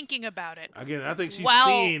he's thinking about it, Again, I think she's Well-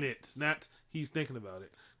 seeing it, not he's thinking about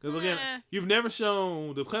it. Because again, you've never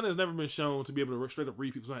shown, the planet has never been shown to be able to straight up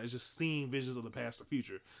read people's mind. It's just seeing visions of the past or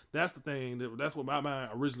future. That's the thing. That's what my mind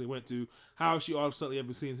originally went to. How has she all of a sudden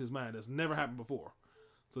ever seen his mind? That's never happened before.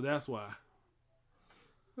 So that's why.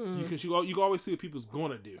 You can always see what people's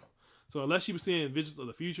gonna do. So unless she was seeing visions of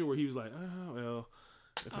the future where he was like, oh well,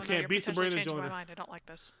 if I can't beat Sabrina, join my her. mind. I don't like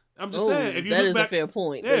this. I'm just saying, if you that look is back, a fair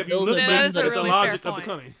point. yeah, if you Those look are That back is at a the really logic fair of the point.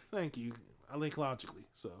 cunning, thank you. I think logically.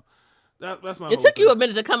 So that's my. It whole took you thing. a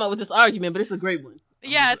minute to come up with this argument, but it's a great one.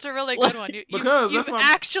 Yeah, it's a really good one. Because you've that's my-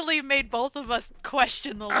 actually made both of us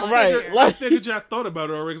question the logic Right, here. like- I figured y'all thought about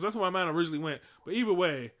it already because that's where my mind originally went. But either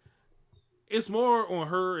way, it's more on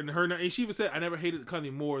her and her. And she even said, "I never hated the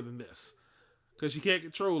cunning more than this," because she can't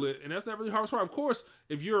control it, and that's not really hard part. Of course,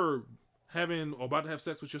 if you're having or about to have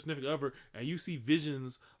sex with your significant other, and you see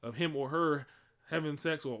visions of him or her having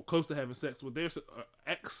sex or close to having sex with their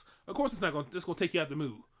ex, of course it's gonna take you out the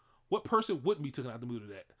mood. What person wouldn't be taken out the mood of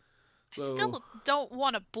that? I still don't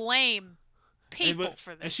want to blame people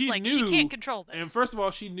for this. And she like, knew, she can't control this. And first of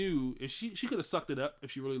all, she knew if she could have sucked it up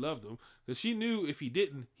if she really loved him, because she knew if he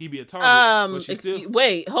didn't, he'd be a target. But she still,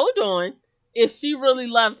 Wait, hold on. If she really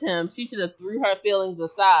loved him, she should have threw her feelings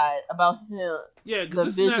aside about him. yeah, the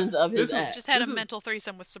visions of his ex. just had a this is- mental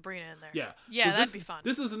threesome with Sabrina in there. Yeah, Yeah, 'Cause that'd be fun.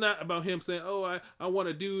 This is not about him saying, "Oh, I want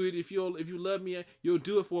to do it. If you love me, you'll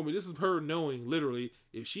do it for me." This is her knowing literally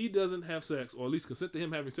if she doesn't have sex or at least consent to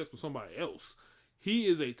him having sex with somebody else, he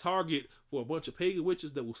is a target for a bunch of pagan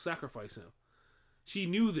witches that will sacrifice him. She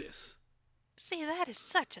knew this. See, that is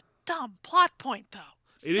such a dumb plot point, though.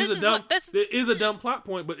 It is a dumb plot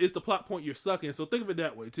point, but it's the plot point you're sucking. So think of it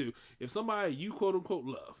that way too. If somebody you quote unquote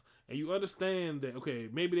love and you understand that, okay,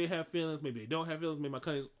 maybe they have feelings, maybe they don't have feelings, maybe my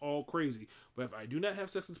cunning's all crazy, but if I do not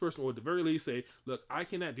have sex with this person, or at the very least say, look, I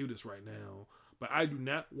cannot do this right now, but I do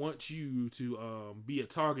not want you to be a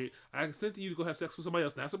target. I consent to you to go have sex with somebody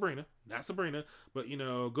else, not Sabrina, but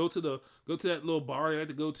go to that little bar you like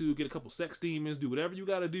to go to, get a couple sex demons, do whatever you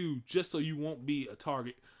got to do just so you won't be a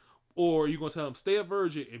target. Or you're going to tell them, stay a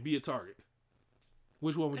virgin and be a target.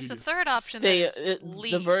 Which one would There's you a do? third option. Stay, that is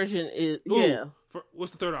leave. the version is Ooh, yeah.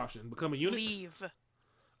 What's the third option? Become a eunuch? Leave.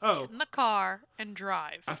 Oh, Get in the car and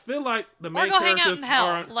drive. I feel like the Or main go hang out characters in hell.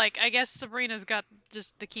 are... Like, I guess Sabrina's got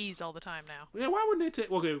just the keys all the time now. Yeah, why wouldn't they take...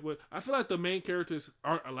 Okay, I feel like the main characters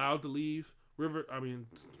aren't allowed to leave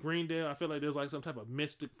Greendale. I feel like there's like some type of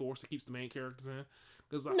mystic force that keeps the main characters in.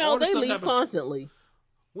 Because No, they leave constantly.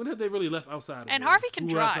 When have they really left outside of And there? Harvey can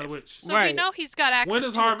Who else drive. are which? So we Right. know he's got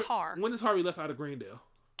access to a car. When has Harvey left out of Greendale?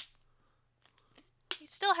 He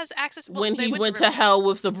still has access. Well, When they he went to Riverdale. hell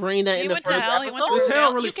with Sabrina He in the went to first hell. He went to episode. Does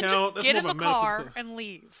hell Riverdale. really You can count? just That's get in more the of a car metaphysical- and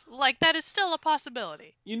leave. Like, that is still a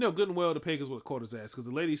possibility. You know good and well the pagans would have caught his ass because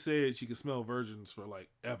the lady said she could smell virgins for like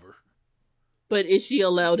ever. But is she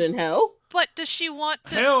allowed in hell? But does she want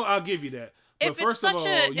to? Hell, I'll give you that. if it's first of such all,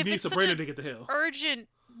 a you if need it's Sabrina such to an get to hell. urgent,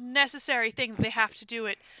 necessary thing, they have to do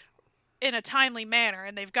it in a timely manner,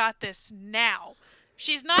 and they've got this now.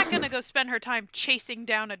 She's not gonna go spend her time chasing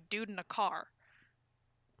down a dude in a car.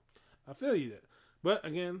 I feel you that. But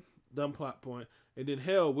again, dumb plot point. And then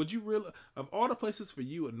hell, would you really, of all the places for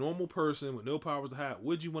you, a normal person with no powers to hide,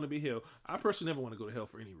 would you want to be hell? I personally never want to go to hell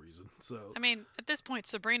for any reason. So I mean, at this point,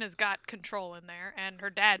 Sabrina's got control in there, and her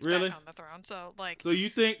dad's Really? back on the throne. So like, you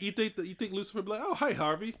think Lucifer be like, oh hi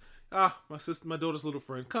Harvey, my daughter's little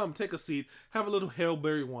friend, come take a seat, have a little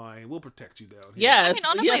hailberry wine, we'll protect you down here. Yes. I mean,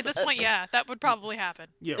 honestly, yes, at this point, yeah, that would probably happen.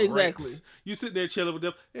 Yeah, Exactly. right. You sit there chilling with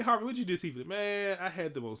them. Hey Harvey, what'd you do this evening? Man, I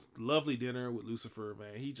had the most lovely dinner with Lucifer.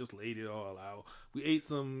 Man, he just laid it all out. We ate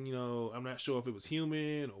some, I'm not sure if it was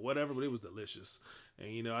human or whatever, but it was delicious.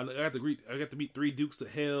 And I got to meet 3 Dukes of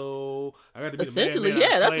Hell. I got to meet Essentially, a man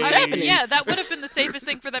yeah, that's what's I mean, happening. yeah, that would have been the safest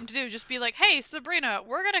thing for them to do. Just be like, hey, Sabrina,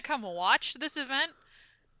 we're gonna come watch this event.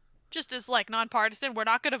 Just as like nonpartisan, we're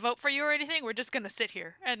not gonna vote for you or anything. We're just gonna sit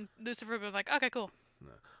here. And Lucifer would be like, okay, cool.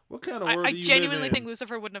 What kind of world I do you genuinely live in? think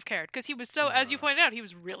Lucifer wouldn't have cared because he was so, as you pointed out, he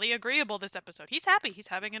was really agreeable this episode. He's happy. He's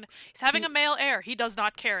having a male heir. He does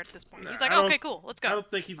not care at this point. He's like, okay, cool, let's I go.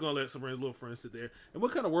 don't think he's gonna let Sabrina's little friend sit there. And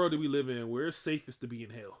what kind of world do we live in where it's safest to be in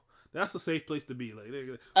hell? That's a safe place to be. Like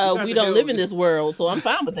We don't live in this world, so I'm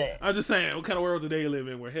fine with that. I'm just saying, what kind of world do they live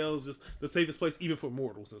in where hell is just the safest place, even for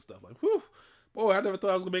mortals and stuff? Like, whew, boy, I never thought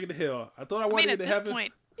I was gonna make it to hell. I thought I wanted I mean, to at get to this heaven.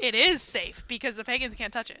 point, it is safe because the pagans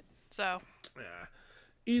can't touch it. So Yeah.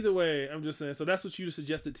 Either way, I'm just saying. So that's what you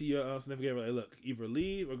suggested to your significant other. Like, look, either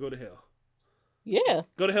leave or go to hell. Yeah.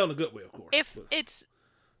 Go to hell in a good way, of course. if it's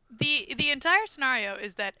the entire scenario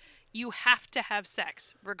is that you have to have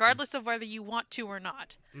sex, regardless of whether you want to or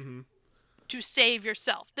not, to save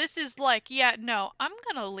yourself. This is like, yeah, no, I'm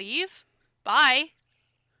gonna leave. Bye.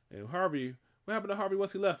 And Harvey, what happened to Harvey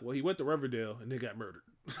once he left? Well, he went to Riverdale and then got murdered.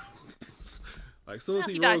 Like, as soon as Well,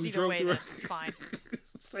 he he rode, dies he either drove way, through. then it's fine.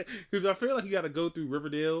 Because I feel like you got to go through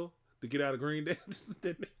Riverdale to get out of Greendale.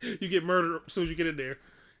 Then you get murdered as soon as you get in there.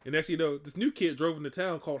 And next thing you know, this new kid drove into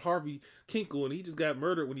town called Harvey Kinkle, and he just got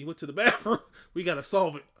murdered when he went to the bathroom. We got to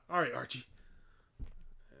solve it. All right, Archie.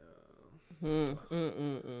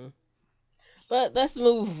 But let's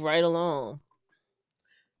move right along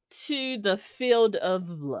to the field of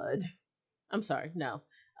blood. I'm sorry, no.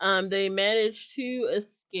 They managed to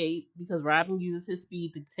escape because Robin uses his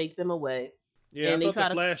speed to take them away. Yeah, And I they thought try the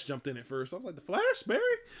to- Flash jumped in at first. I was like, the Flash, Barry?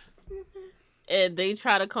 And they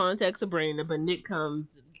try to contact Sabrina, but Nick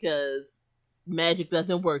comes because magic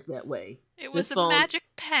doesn't work that way. It was His a phone- magic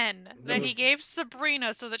pen that was- he gave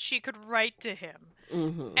Sabrina so that she could write to him.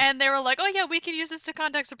 hmm And they were like, oh yeah, we can use this to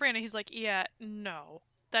contact Sabrina. He's like, yeah, no.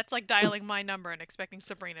 That's like dialing my number and expecting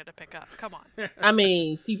Sabrina to pick up. Come on. I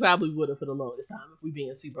mean, she probably would have for the longest time, if we're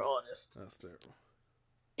being super honest. That's terrible.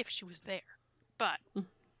 If she was there. But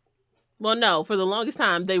Well, no, for the longest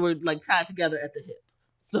time, they were like tied together at the hip.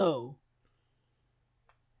 So,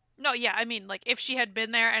 no, yeah, I mean, like, if she had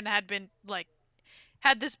been there and had been, like,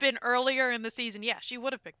 had this been earlier in the season, yeah, she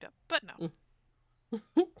would have picked up. But no.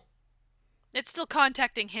 It's still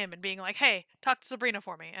contacting him and being like, hey, talk to Sabrina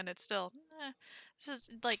for me. And it's still, this is,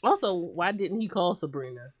 like, also, why didn't he call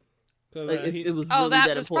Sabrina? Like, if it was oh, really that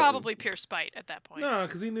was important. probably pure spite at that point. No,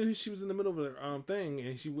 because he knew she was in the middle of her thing,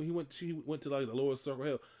 and she went to like the lowest circle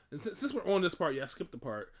hell. And since we're on this part, yeah, I skipped the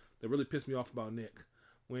part that really pissed me off about Nick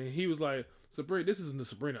when he was like, "Sabrina, this isn't the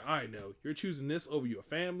Sabrina I know. You're choosing this over your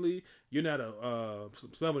family. You're not a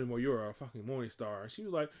spell anymore. You're a fucking morning star." And she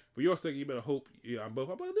was like, "For your sake, you better hope I'm both."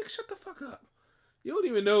 I'm like, "Nick, shut the fuck up. You don't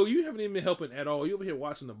even know. You haven't even been helping at all. You over here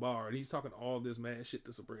watching the bar, and he's talking all this mad shit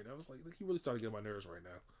to Sabrina." I was like, "He really started getting on my nerves right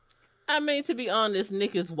now." I mean, to be honest,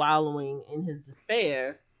 Nick is wallowing in his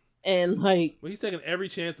despair. And, like, Well, he's taking every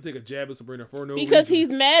chance to take a jab at Sabrina for no because reason. he's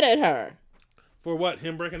mad at her. For what?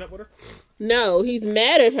 Him breaking up with her? No, he's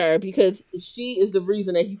mad at her because she is the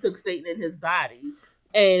reason that he took Satan in his body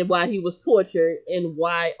and why he was tortured and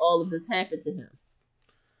why all of this happened to him.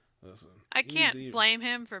 Listen, I can't blame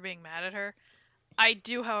him for being mad at her. I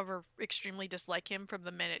do, however, extremely dislike him from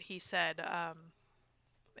the minute he said,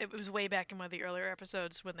 it was way back in one of the earlier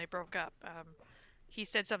episodes when they broke up. He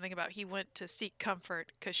said something about he went to seek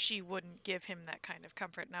comfort because she wouldn't give him that kind of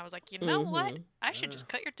comfort. And I was like, you know what? I should just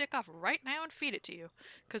cut your dick off right now and feed it to you.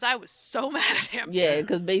 Because I was so mad at him. Yeah,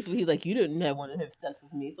 because basically he's like, you didn't want to have sex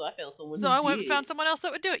with me, so I found someone So who I went and did. found someone else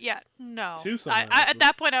that would do it. Yeah, no. To someone At that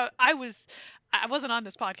else's. point, I wasn't on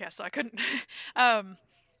this podcast, so I couldn't.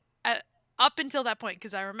 Up until that point,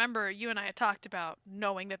 because I remember you and I had talked about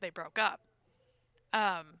knowing that they broke up.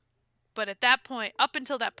 But at that point, up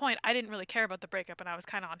until that point, I didn't really care about the breakup, and I was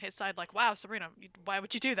kind of on his side, like, wow, Sabrina, why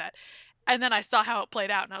would you do that? And then I saw how it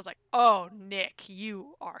played out, and I was like, oh, Nick,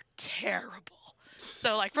 you are terrible.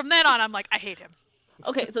 So, like, from then on, I'm like, I hate him.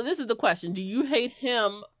 Okay, so this is the question. Do you hate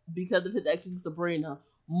him because of his actions to Sabrina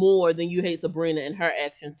more than you hate Sabrina and her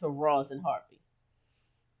actions to Ross and Harvey?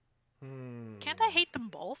 Can't I hate them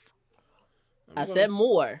both? I said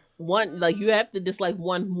more. One, like, you have to dislike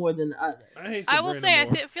one more than the other. I will say,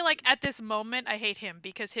 I feel like at this moment, I hate him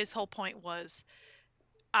because his whole point was,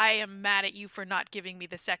 I am mad at you for not giving me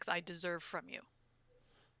the sex I deserve from you.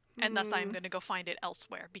 And thus I'm going to go find it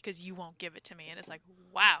elsewhere because you won't give it to me. And it's like,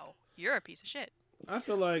 wow, you're a piece of shit. I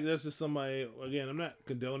feel like that's just somebody, again, I'm not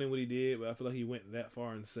condoning what he did, but I feel like he went that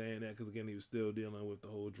far in saying that because, again, he was still dealing with the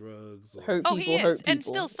whole drugs. Hurt people, he is. hurt people. And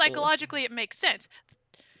still, psychologically, it makes sense.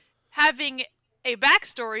 Having a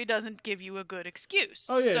backstory doesn't give you a good excuse.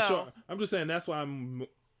 Oh, yeah, sure. I'm just saying that's why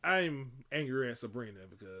I'm angry at Sabrina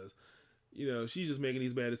because, you know, she's just making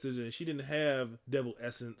these bad decisions. She didn't have devil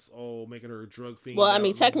essence all making her a drug fiend. Well, I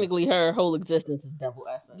mean, technically, her whole existence is devil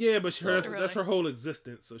essence. Yeah, but that's her whole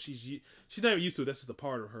existence. So she's not even used to it. That's just a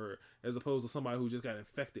part of her, as opposed to somebody who just got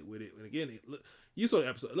infected with it. And again, you saw the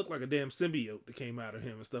episode. It looked like a damn symbiote that came out of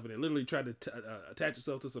him and stuff, and it literally tried to attach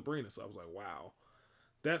itself to Sabrina. So I was like, wow,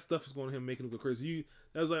 that stuff is going to him making him go crazy.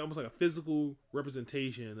 That was like almost like a physical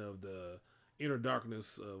representation of the inner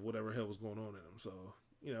darkness of whatever hell was going on in him. So,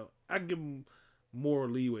 you know, I give him more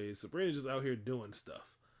leeway. Sabrina's just out here doing stuff.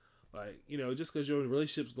 Like, you know, just because your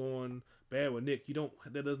relationship's going bad with Nick,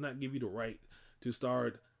 that does not give you the right to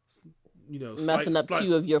start, you know, messing up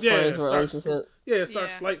two of your friends' relationships.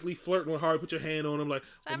 Start slightly flirting with Harvey, put your hand on him, like.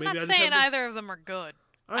 So I'm not saying either of them are good.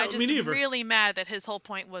 I just am really mad that his whole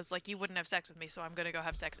point was like, you wouldn't have sex with me, so I'm gonna go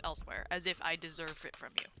have sex elsewhere, as if I deserve it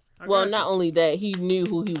from you. Well, not only that, he knew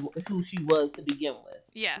who she was to begin with.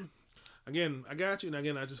 Yeah. Again, I got you, and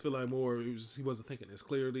again, I just feel like he wasn't thinking this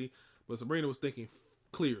clearly, but Sabrina was thinking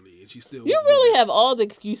clearly, and she still. You really have all the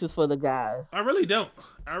excuses for the guys. I really don't.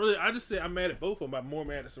 I just say I'm mad at both of them. I'm more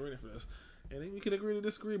mad at Serena for this, and we can agree to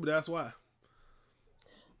disagree, but that's why.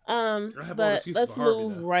 But let's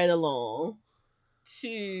move right along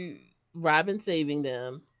to Robin saving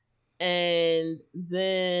them, and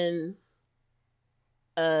then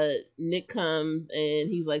Nick comes and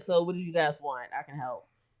he's like, "So, what do you guys want? I can help."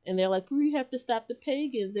 And they're like, "We have to stop the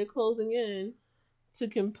pagans. They're closing in to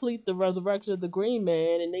complete the resurrection of the Green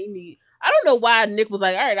Man, and they need." I don't know why Nick was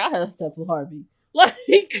like, "All right, I'll have sex with Harvey." Like,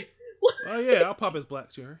 oh yeah, I'll pop his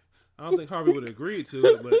black cherry. I don't think Harvey would have agreed to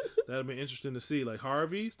it, but that'd be interesting to see. Like,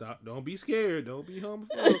 Harvey, stop! Don't be scared. Don't be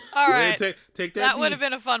homophobic. All right, take that. That would have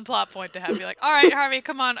been a fun plot point to have. Be like, "All right, Harvey,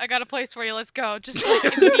 come on, I got a place for you. Let's go." Just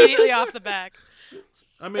like immediately off the back.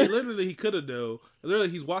 I mean, literally, he could have though. Literally,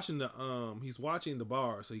 he's watching the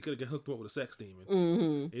bar, so he could have hooked him up with a sex demon.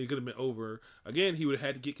 Mm-hmm. It could have been over. Again, he would have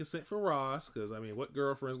had to get consent from Ross, because I mean, what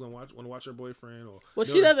girlfriend's gonna want to watch her boyfriend? Or well,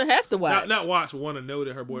 she doesn't have to watch. Not watch, want to know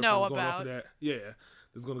that her boyfriend's going off of that. Yeah,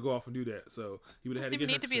 is going to go off and do that. So he would have had to get her consent. Doesn't even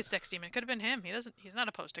need to be a sex demon. It could have been him. He's not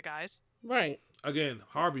opposed to guys. Right. Again,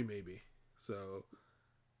 Harvey maybe. So.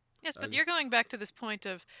 Yes, but you're going back to this point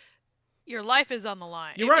of. Your life is on the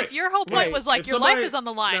line. You're right. If your whole point was like your life is on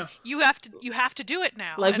the line, you have to do it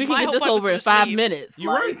now. Like, we can get this over in 5 minutes.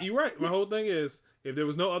 You're right. You're right. My whole thing is, if there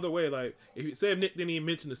was no other way, like if Nick didn't even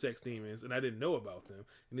mention the sex demons and I didn't know about them,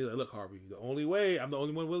 and he's like, "Look, Harvey, the only way I'm the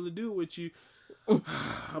only one willing to do it with you."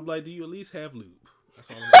 I'm like, "Do you at least have lube?"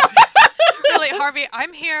 That's all I'm asking. Really, Harvey,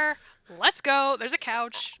 I'm here. Let's go. There's a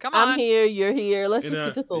couch. Come on. I'm here. You're here. Let's just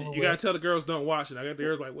get this over with. You gotta tell the girls don't watch it. I got the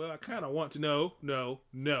girls like, "Well, I kind of want to know."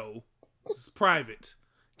 No. It's private.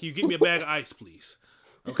 Can you get me a bag of ice, please?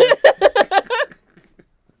 Okay.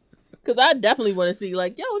 Because I definitely want to see,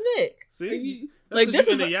 like, yo, Nick. See? Like, this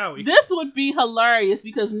would be hilarious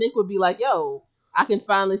because Nick would be like, yo, I can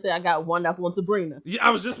finally say I got one up on Sabrina. Yeah,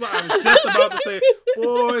 I was just about to say,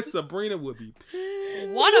 boy, Sabrina would be pissed.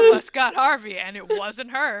 One of us got Harvey, and it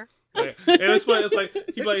wasn't her. Like, and it's funny. It's like,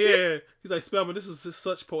 he's like, yeah. He's like, Spellman, this is just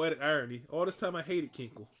such poetic irony. All this time I hated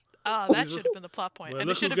Kinkle. Oh, that should have been the plot point. Well,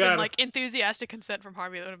 and it should have been like enthusiastic consent from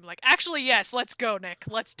Harvey. That would have been like, actually, yes, let's go, Nick.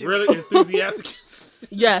 Let's do it. Really? Enthusiastic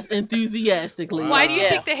consent? Yes, enthusiastically. Wow. Why do you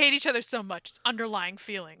think they hate each other so much? It's underlying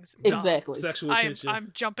feelings. Exactly. Sexual tension.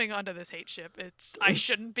 I'm jumping onto this hate ship. I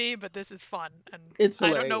shouldn't be, but this is fun. And it's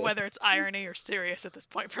I don't know whether it's irony or serious at this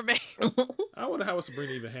point for me. I wonder how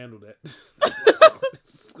Sabrina even handled that.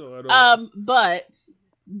 What's going on? But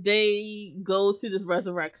they go to this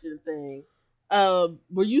resurrection thing.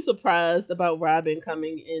 Were you surprised about Robin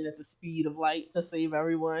coming in at the speed of light to save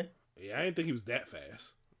everyone? Yeah, I didn't think he was that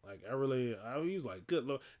fast. Like, he was like, good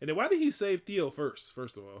Lord. And then why did he save Theo first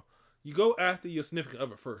of all? You go after your significant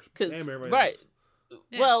other first. 'Cause- Damn everybody right. else.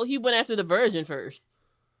 Yeah. Well, he went after the virgin first.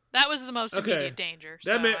 That was the most Okay. immediate danger.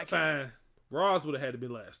 That so meant I can- fine. Ross would have had to be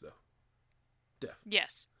last though.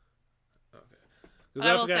 Yes. Okay. 'Cause But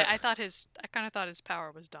I will say, forgot- I kind of thought his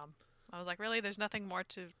power was dumb. I was like, really? There's nothing more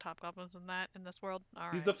to Hobgoblins than that in this world? All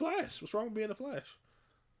right. he's the Flash. What's wrong with being the Flash?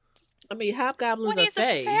 I mean, hobgoblins when are he's a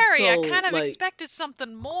fae, fairy, I so, kind of like, expected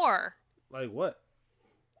something more. Like what?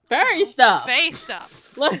 fairy stuff. Fae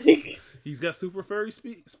stuff. Like, He's got super fairy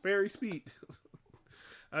speed. Fairy speed.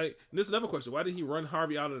 And this is another question. Why did he run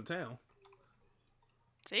Harvey out of the town?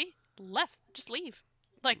 See? Left. Just leave.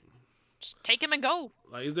 Like, just take him and go.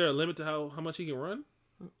 Like, is there a limit to how much he can run?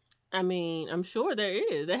 I mean, I'm sure there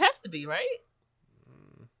is. There has to be, right?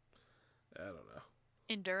 I don't know.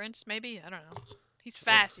 Endurance, maybe? I don't know. He's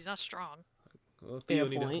fast. He's not strong. Well, Fair Theo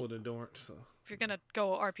need help point. with endurance. So. If you're going to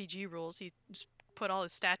go RPG rules, he just put all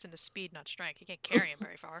his stats into speed, not strength. He can't carry him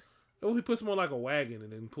very far. Oh, he puts him on like a wagon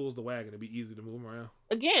and then pulls the wagon. It'd be easy to move him around.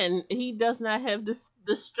 Again, he does not have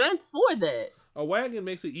the strength for that. A wagon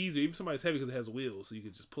makes it easier. Even somebody's heavy because it has wheels, so you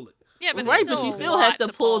can just pull it. Yeah, but Right, it's still but you a still have lot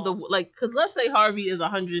to pull pull. the, like, because let's say Harvey is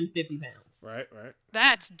 150 pounds. Right.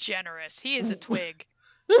 That's generous. He is a twig.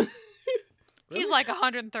 Really? He's like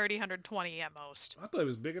 130, 120 at most. I thought he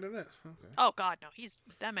was bigger than that. Okay. Oh god, no.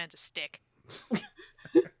 That man's a stick.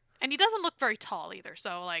 And he doesn't look very tall either,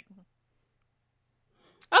 so like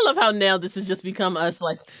I love how now this has just become us,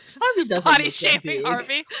 like, Harvey doesn't body look that shaming big.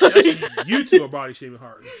 Harvey. Actually, you two are body shaming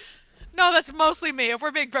Harvey. No, that's mostly me. If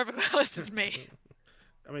we're being perfectly honest, it's me.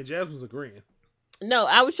 I mean, Jasmine's agreeing. No,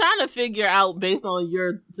 I was trying to figure out, based on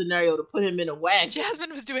your scenario, to put him in a wagon.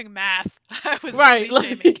 Jasmine was doing math. I was Right, body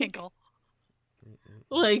like- shaming Kinkle.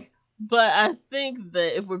 Like, but I think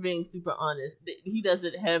that if we're being super honest, he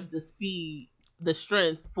doesn't have the speed, the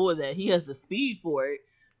strength for that. He has the speed for it,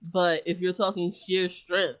 but if you're talking sheer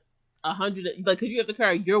strength, 100, like, because you have to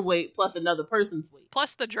carry your weight plus another person's weight.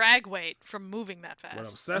 Plus the drag weight from moving that What I'm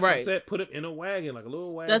fast. that's Right. what I said, put him in a wagon, like a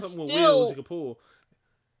little wagon, That's something with still- wheels you can pull.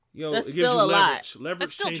 Yo, that's it gives still you a lot. leverage. Leverage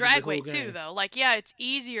That's still changes drag the whole weight too, game. though. Like, yeah, it's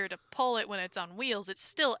easier to pull it when it's on wheels. It's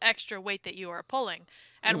still extra weight that you are pulling.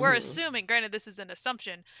 And we're Mhm. assuming, granted, this is an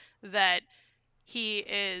assumption, that he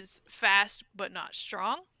is fast but not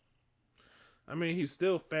strong. I mean, he's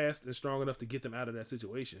still fast and strong enough to get them out of that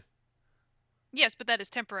situation. Yes, but that is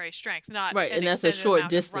temporary strength, not Right, an and that's a extended short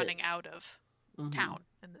amount of running distance. out of Mhm. town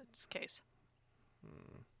in this case.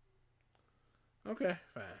 Okay,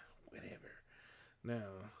 fine, whatever.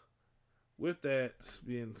 Now, with that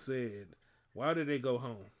being said, why did they go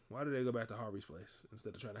home? Why did they go back to Harvey's place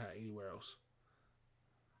instead of trying to hide anywhere else?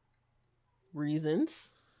 Reasons.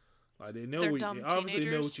 Like they know, They're where, dumb they obviously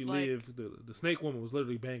know what teenagers, you like- live. The snake woman was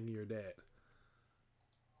literally banging your dad.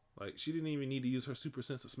 Like she didn't even need to use her super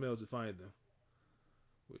sense of smell to find them.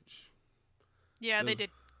 Which Yeah, they Those- did.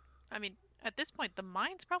 I mean, at this point, the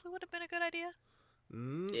mines probably would have been a good idea.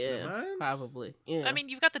 the Yeah, mines? probably. Yeah. I mean,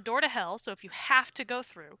 you've got the door to hell, so if you have to go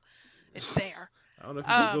through, it's there. I don't know if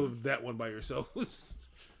you can go Um, with that one by yourself.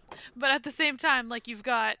 But at the same time, like, you've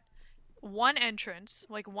got one entrance,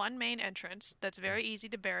 like one main entrance that's very easy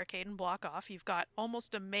to barricade and block off. You've got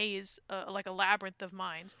almost a maze, like a labyrinth of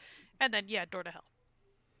mines. And then, yeah, door to hell.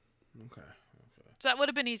 Okay. So that would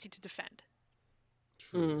have been easy to defend.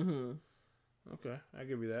 True. Mm-hmm. Okay, I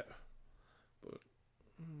give you that. But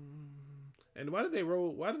and why did they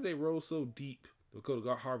roll? Why did they roll so deep to go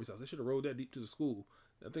to Harvey's house? They should have rolled that deep to the school.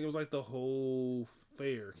 I think it was like the whole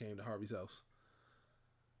fair came to Harvey's house.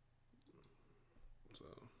 So,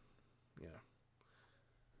 yeah,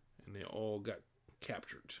 and they all got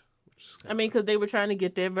captured. Which is I mean, because they were trying to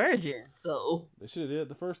get their virgin, so they should have did it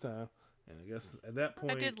the first time. And I guess at that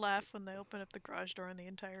point, I did laugh when they opened up the garage door and the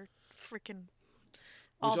entire freaking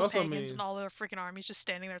all Which the also pagans means- and all their freaking armies just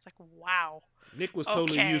standing there. It's like, wow. Nick was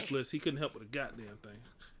totally Okay. useless. He couldn't help with a goddamn thing.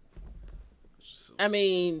 So- I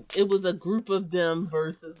mean, it was a group of them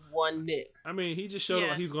versus one Nick. I mean, he just showed up Yeah.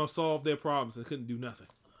 like he's gonna solve their problems and couldn't do nothing.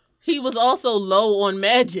 He was also low on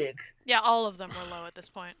magic. Yeah, all of them were low at this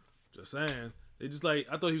point. Just saying. They just like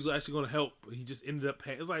I thought he was actually gonna help, but he just ended up.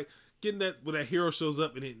 It's like getting that when that hero shows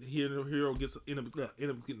up and the hero gets end up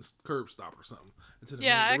getting curb stop or something. Until the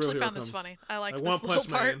Yeah, I real actually hero found this comes. funny. I liked Like this One little Punch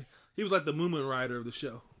part. Man. He was like the Moomin Rider of the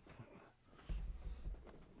show.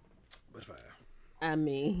 But fine. I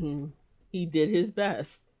mean, he did his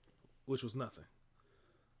best. Which was nothing.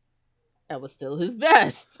 That was still his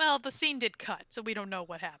best. Well, the scene did cut, so we don't know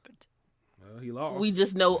what happened. Well, he lost. We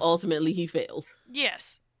just know ultimately he failed.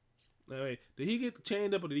 Yes. Now, wait, did he get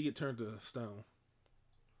chained up or did he get turned to stone?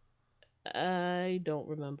 I don't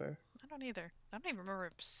remember. I don't either. I don't even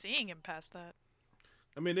remember seeing him past that.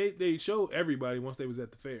 I mean, they showed everybody once they was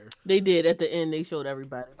at the fair. They did at the end. They showed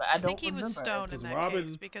everybody, but I I think don't he remember. was stoned in Because that Robin-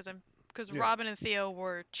 case because Yeah. Robin and Theo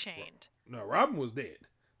were chained. No, Robin was dead.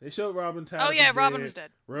 They showed Robin tied Oh up. yeah, to Robin bed. was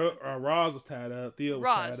dead. Roz was tied up. Theo was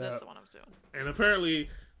Roz, tied that's up. the one I was doing. And apparently,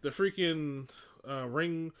 the freaking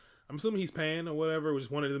ring. I'm assuming he's Pan or whatever.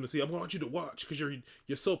 Just wanted them to see. I want you to watch because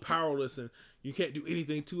you're so powerless and you can't do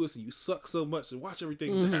anything to us and you suck so much. So watch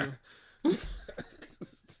everything. Mhm.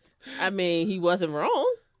 I mean, he wasn't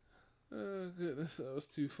wrong. Oh goodness, that was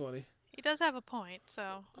too funny. He does have a point,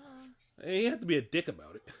 so And he had to be a dick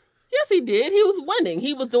about it. Yes, he did. He was winning.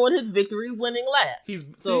 He was doing his victory-winning lap. He's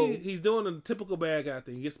doing a typical bad guy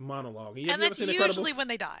thing. He gets monologue. You and ever that's seen usually Incredibles? when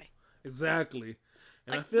they die. Exactly.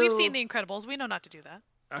 And Like, I feel we've seen The Incredibles. We know not to do that.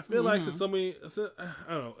 I feel like Mhm. since somebody,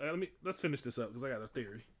 I don't know. Let's finish this up because I got a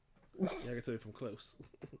theory. Yeah, I can tell you from close.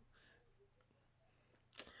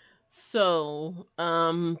 So,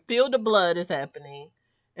 Field of Blood is happening,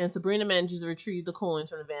 and Sabrina manages to retrieve the coins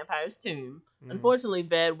from the vampire's tomb. Mhm. Unfortunately,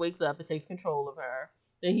 Vad wakes up and takes control of her.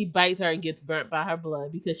 Then he bites her and gets burnt by her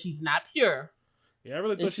blood because she's not pure, Yeah, I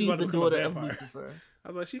really and thought she she's was the about to become a daughter of vampire. Lucifer. I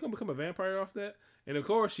was like, she's gonna become a vampire off that. And of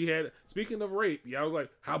course, she had. Speaking of rape, yeah, I was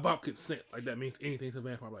like, how about consent? Like that means anything to a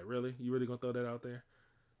vampire. I'm like, really? You really gonna throw that out there?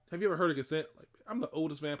 Have you ever heard of consent? Like, I'm the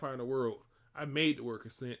oldest vampire in the world. I made the word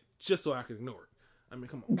consent just so I could ignore it. I mean,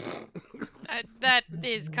 come on. That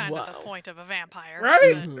is kind of Wow. the point of a vampire.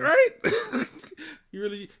 Right? but- Mhm. Right? You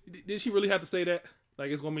really did she really have to say that?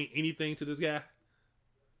 Like it's gonna mean anything to this guy?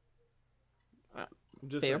 I'm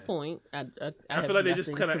just Fair saying. point. I I have feel like they just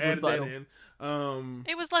nothing kind of to added rebuttal. that in.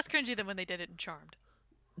 It was less cringy than when they did it in Charmed.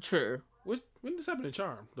 True. When did this happen in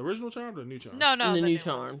Charm? The original Charm or the new Charm? No, And the the new new one.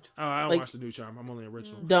 Charmed. Oh, I don't Like- watch the new Charm. I'm only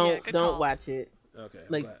original. Don't good don't call. watch it. Okay. I'm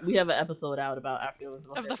Like glad. we have an episode out about our feelings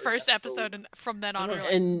on Of that the first episode, and from then on, I'm we were gonna-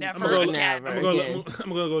 like, and never I'm gonna go- again. never. I'm gonna, again. I'm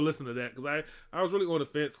gonna go listen to that because I was really on the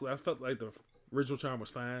fence because I felt like the original Charm was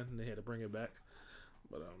fine and they had to bring it back.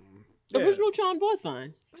 But The yeah. original Charmed was fine.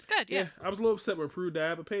 It was good, Yeah, yeah. I was a little upset when Prue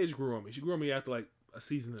died, but Paige grew on me. She grew on me after like a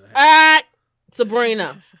season and a half. Ah,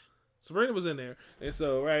 Sabrina. Sabrina was in there, and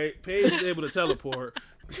so right, Paige is able to teleport.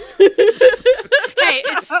 Hey,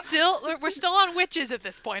 we're still on witches at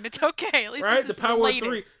this point. It's okay. At least Right, the this is Power related.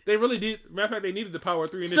 3. They really did. Matter of fact, they needed the Power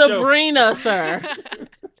 3 in this show. Sabrina, sir.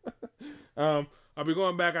 I'll be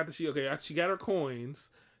going back after she got her coins.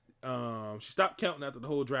 She stopped counting after the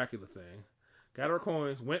whole Dracula thing. Got her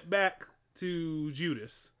coins, went back to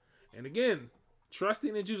Judas, and again,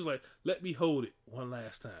 trusting in Judas, like, let me hold it one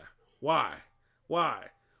last time. Why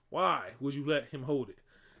would you let him hold it?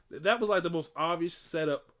 That was like the most obvious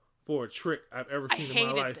setup for a trick I've ever I seen in my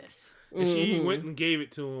hated life. this. And she Mhm. went and gave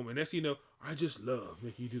it to him, and that's, you know, I just love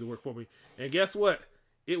making you do the work for me. And guess what?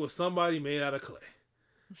 It was somebody made out of clay.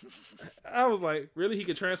 I was like, really? He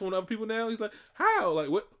could transform to other people now? He's like, how? Like,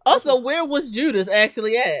 what? Also, where was Judas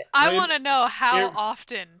actually at? I Maybe- want to know how it-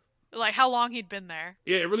 often, like how long he'd been there.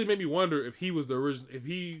 Yeah, it really made me wonder if he was the original, if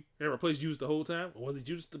he had replaced Judas the whole time, or was he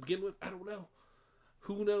Judas to begin with? I don't know.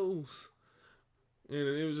 Who knows? And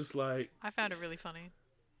it was just like, I found it really funny.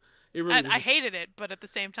 it really And was I just- hated it, but at the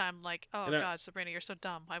same time, like, oh And I- God, Sabrina, you're so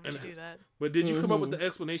dumb. Why would you and I- do that? But did you come up with Mhm. the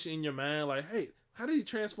explanation in your mind? Like, hey, how did he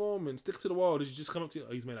transform and stick to the wall? Did you just come up to,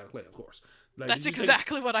 oh, he's made out of clay, of course. Like, That's did you take-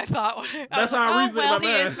 exactly what I thought. That's how I oh, reasoned it in well, my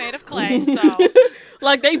he mind. is made of clay, so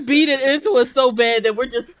Like they beat it into it so bad that we're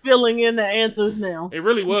just filling in the answers now. It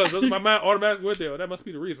really was. That's my mind automatically went there. That must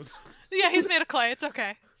be the reason. yeah, he's made of clay. It's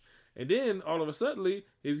okay. And then all of a sudden,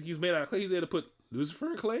 he's made out of clay. He's able to put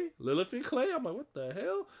Lucifer in clay, Lilith in clay. I'm like, what the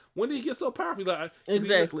hell? When did he get so powerful? He's like,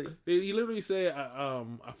 Exactly. He literally said, I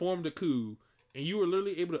formed a coup, and you were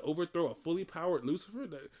literally able to overthrow a fully powered Lucifer.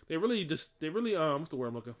 They really what's the word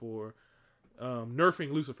I'm looking for?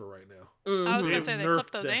 Nerfing Lucifer right now. I was Mhm. gonna say they nerfed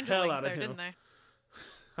clipped those the angel hell wings out of there, him. didn't they?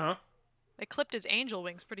 Huh? They clipped his angel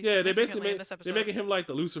wings pretty Yeah, they significantly basically in this episode. they're making him like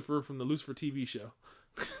the Lucifer from the Lucifer TV show.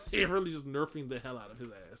 They're really just nerfing the hell out of his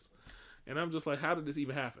ass. And I'm just like, how did this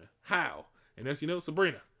even happen? How? And that's,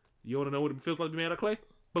 Sabrina. You want to know what it feels like to be made out of clay?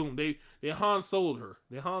 Boom. They Han Soloed her.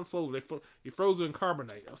 They froze her in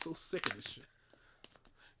carbonite. I was so sick of this shit.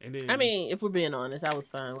 And then I mean, if we're being honest, I was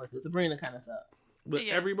fine with it. Sabrina kind of sucks. but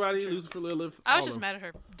Yeah, everybody, true. Lucifer, Lilith. I was all just of them. mad at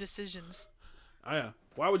her decisions. Oh, yeah.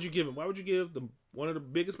 Why would you give one of the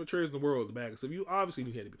biggest betrayers in the world the bag? So you obviously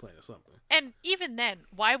knew he had to be playing something. And even then,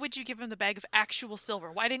 why would you give him the bag of actual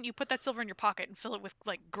silver? Why didn't you put that silver in your pocket and fill it with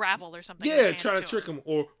like gravel or something? and Yeah, hand try it to him? trick him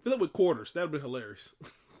or fill it with quarters. That'd be hilarious.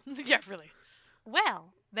 yeah, really.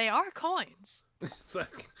 Well, they are coins. It's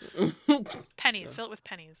like, Pennies. Fill it with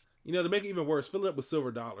pennies. to make it even worse, fill it up with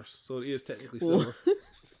silver dollars. So it is technically silver.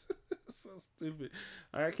 So stupid.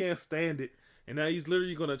 I can't stand it. And now he's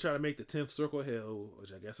literally going to try to make the 10th circle of hell,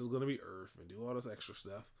 which I guess is going to be Earth, and do all this extra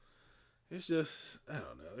stuff. It's just, I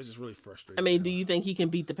don't know. It's just really frustrating. I mean, do you think he can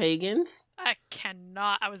beat the pagans? I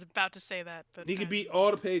cannot. I was about to say that, but He can beat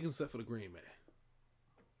all the pagans except for the Green Man.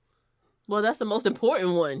 Well, that's the most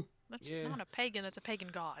important one. That's Yeah. not a pagan. That's a pagan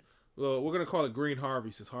god. Well, we're going to call it Green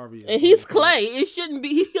Harvey since Harvey is... And he's Clay. He shouldn't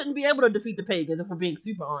be able to defeat the pagans if we're being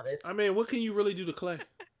super honest. I mean, what can you really do to Clay?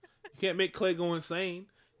 You can't make Clay go insane.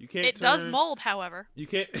 You can't It does mold, however. You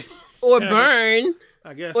can't... Or Yeah, burn.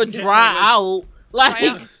 I guess. Or You can't dry turn it- out. Like, Try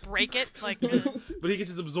out and break it. Like, But he can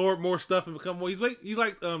just absorb more stuff and become more... He's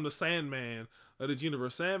like the Sandman of this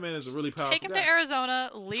universe. Sandman is a really powerful take him guy. to Arizona,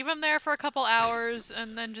 leave him there for a couple hours,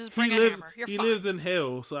 and then just bring he a lives, hammer. You're he fine. lives in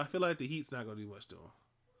hell, so I feel like the heat's not going to do much to him.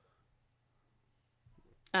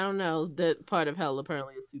 I don't know. That part of hell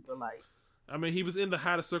apparently is super light. I mean, he was in the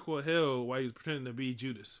hottest circle of hell while he was pretending to be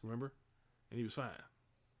Judas, remember? And he was fine.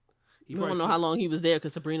 He We don't know how long he was there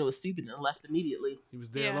because Sabrina was stupid and left immediately. He was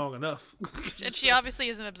there Yeah. long enough. And she obviously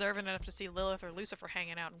isn't observant enough to see Lilith or Lucifer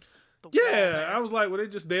hanging out in the wall Yeah, there. I was like, well, they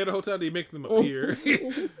just there the whole time they make them appear.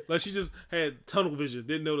 Like she just had tunnel vision,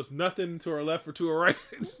 didn't notice nothing to her left or to her right.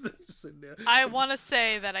 just sitting there. I want to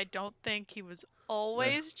say that I don't think he was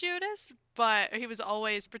always Judas, but he was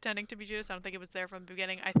always pretending to be Judas. I don't think it was there from the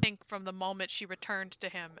beginning. I think from the moment she returned to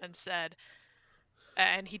him and said,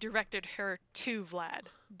 and he directed her to Vlad.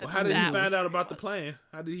 Well, how did he that was find where out he about the was. plan?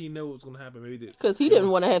 How did he know what was going to happen? Maybe he did. Because he didn't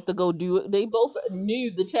want to have to go do it. They both knew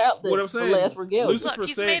the chapter. What I'm The saying, last regalia. Lucifer Look,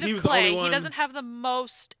 he's said made he of was the only clay. one- He doesn't have the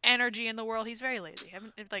most energy in the world. He's very lazy.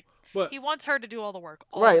 But He wants her to do all the work.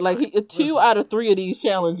 All Right, the like time. two Listen. out of three of these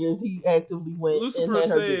challenges, he actively went Lucifer and had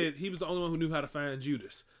her do. said he was the only one who knew how to find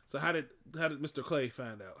Judas. So how did Mr. Clay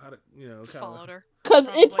find out? How did followed her. Because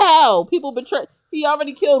it's Probably. hell. People betray. He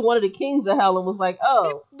already killed one of the kings of hell and was like,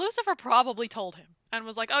 oh. Lucifer probably told him and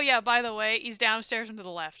was like, "Oh yeah, by the way, he's downstairs and to the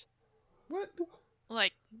left." What?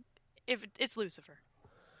 Like, if it's Lucifer.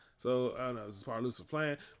 So I don't know. This is part of Lucifer's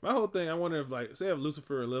plan. My whole thing, I wonder if say if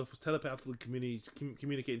Lucifer and Lilith was telepathically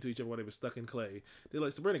communicating to each other while they were stuck in clay. They're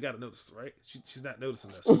like, Sabrina got to notice, right? She's not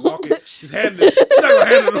noticing us. She's walking. She's handing. She's not gonna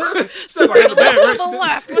handle the. She's not gonna handle the bag, Look right? to the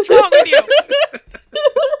left. What's wrong with you?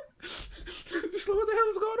 Just like, what the hell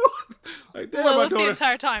is going on? Like, damn, my Lilith the daughter.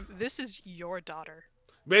 entire time. This is your daughter.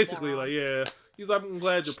 Basically, moron. like, yeah. He's like, I'm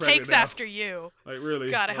glad you're She pregnant takes now. after you. Like, really?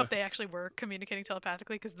 God, I Like, hope they actually were communicating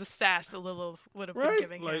telepathically because the sass that Lilith would have Right? been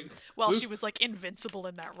giving Like, him while she Luc- was like invincible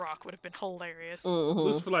in that rock would have been hilarious. Mhm.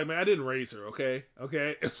 Lucifer, like, man, I didn't raise her, okay?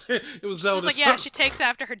 Okay? It was She's Zelda's like, yeah, she takes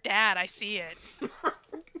after her dad. I see it.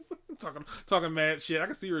 talking mad shit. I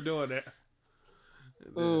can see her doing that.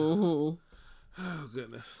 And then- Mhm. Oh,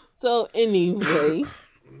 goodness. So anyway,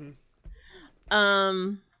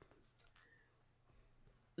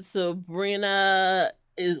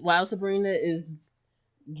 while Sabrina is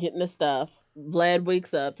getting the stuff, Vlad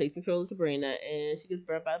wakes up, takes control of Sabrina, and she gets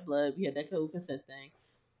burnt by blood. We had that whole consent thing.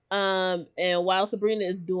 And while Sabrina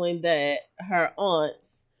is doing that, her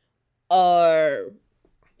aunts are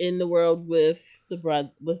in the world with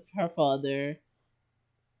with her father,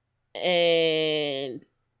 and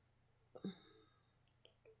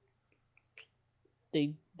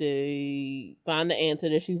they find the answer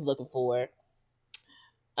that she's looking for.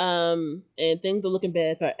 And things are looking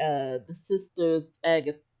bad for the sisters.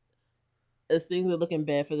 Agatha. As things are looking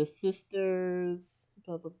bad for the sisters.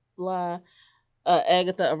 Blah blah blah.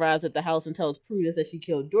 Agatha arrives at the house and tells Prudence that she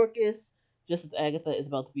killed Dorcas. Just as Agatha is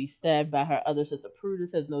about to be stabbed by her other sister,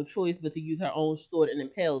 Prudence has no choice but to use her own sword and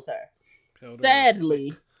impales her.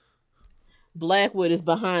 Sadly, Blackwood is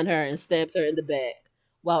behind her and stabs her in the back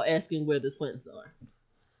while asking where the twins are.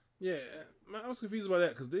 Yeah, I was confused about that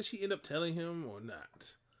because did she end up telling him or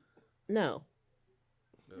not? No.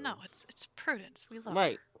 No, it's Prudence. We love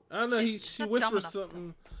Right. her. I don't know. She's She not whispered dumb enough,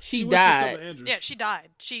 something. She whispered died. something to Andrews. Yeah, she died.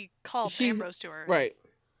 She called She- Ambrose to her. Right.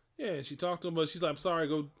 Yeah, and she talked to him, but she's like, "I'm sorry,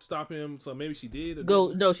 go stop him." So maybe she did. Or Go.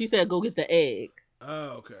 didn't. No, she said go get the egg.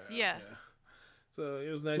 Oh, okay. Yeah. Okay. So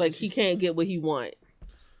it was nice. Like that he she- can't get what he want.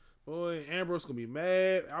 Boy, Ambrose gonna be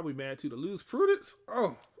mad. I'll be mad too to lose Prudence.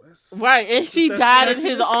 Oh, that's Right, and she that died in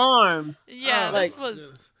his sassiness. arms. Yeah, Oh, this my was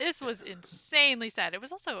goodness. this was insanely sad. It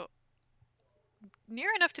was also near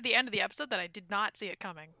enough to the end of the episode that I did not see it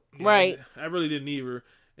coming. Yeah, Right. I really didn't either,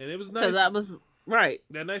 and it was nice. Because I was right.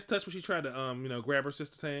 That nice touch when she tried to grab her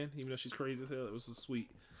sister's hand, even though she's crazy as hell. It was so sweet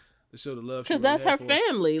to show the love. Because that's her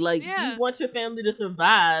family. Like Yeah. you want your family to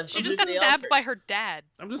survive. She I'm just just- got stabbed by her dad.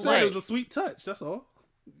 I'm just saying it was Right. a sweet touch. That's all.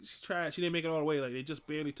 She tried. She didn't make it all the way. Like they just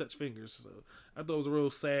barely touched fingers. So I thought it was a real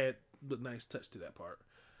sad but nice touch to that part.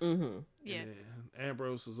 Mm-hmm. Yeah. And then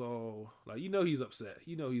Ambrose was all like, he's upset.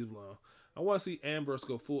 He's blown. I want to see Ambrose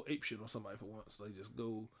go full apeshit on somebody for once. Like just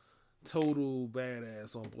go total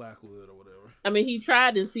badass on Blackwood or whatever. I mean, he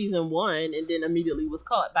tried in season 1 and then immediately was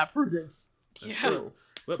caught by Prudence. That's Yeah. true.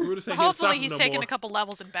 But Prudence ain't Hopefully he's he's taken more. a couple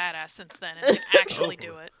levels in badass since then and can actually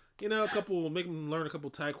do it. You know, make him learn a couple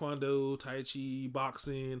taekwondo, tai chi,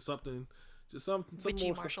 boxing, something. Just some Witchy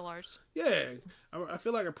more martial arts. Yeah, I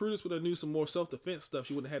feel like if Prudence would have knew some more self-defense stuff,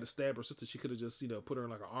 she wouldn't have had to stab her sister. She could have just, put her in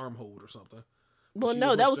like an arm hold or something. Well, She no,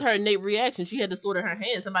 that was supposed her innate reaction. She had the sword in her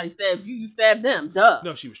hand. Somebody stabs you, you stab them. Duh.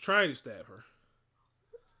 No, she was trying to stab her.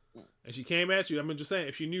 And she came at you. I mean, just saying,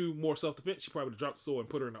 if she knew more self-defense, she probably would have dropped the sword and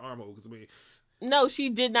put her in the arm hold. Because, No, she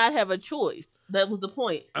did not have a choice. That was the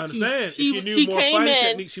point. I understand. If She she knew more came fighting in.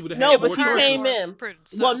 techniques, she would have No, had but more she choices. came in.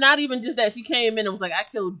 Prudence, Well, not even just that. She came in and was like, I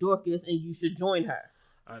killed Dorcas and you should join her.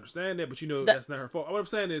 I understand that, but That- that's not her fault. What I'm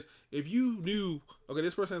saying is, if you knew, okay,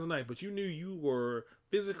 this person has a knife, but you knew you were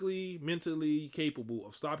physically, mentally capable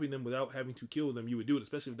of stopping them without having to kill them, you would do it,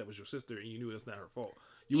 especially if that was your sister and you knew that's not her fault.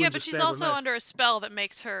 You yeah, wouldn't but just she's stab her also knife. under a spell that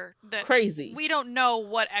makes her that Crazy. we don't know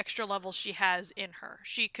what extra levels she has in her.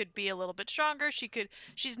 She could be a little bit stronger.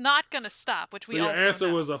 She's not gonna stop, which So we your also answer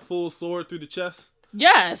know. was a full sword through the chest?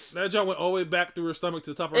 Yes. That jump went all the way back through her stomach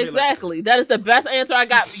to the top of her head. Exactly. That is the best answer I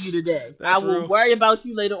got for you today. I That's will real. worry about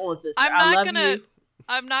you later on, sister. I love you.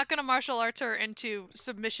 I'm not gonna martial arts her into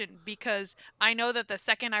submission because I know that the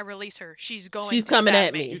second I release her, she's going She's to coming stab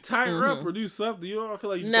at me. You tie her up Mhm. or do something. You don't feel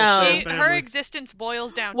like you No. still She, stab her family. existence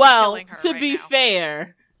boils down to Well, killing her. to right be now.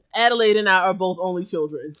 fair, Adelaide and I are both only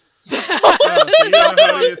children. So This is you know also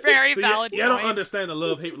how it a is. very So valid you don't point. understand the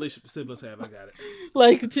love-hate relationship siblings have. I got it.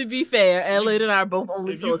 Like, to be fair, Adelaide and I are both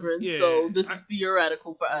only if you- children, yeah, so this I- is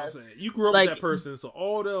theoretical for You know what us. I'm saying? You grew up Like- with that person, so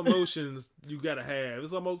all the emotions you gotta have.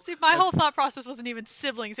 It's almost See, my like- whole thought process wasn't even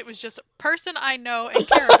siblings. It was just a person I know and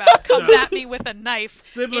care about comes No. at me with a knife.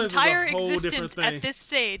 Siblings is a Entire whole different existence thing. at this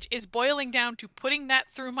stage is boiling down to putting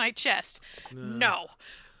that through my chest. No. No.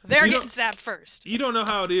 They're You getting don't- stabbed first. You don't know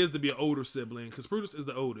how it is to be an older sibling, because Prudence is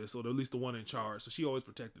the oldest, or at least the one in charge, so she always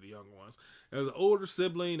protected the younger ones. As an older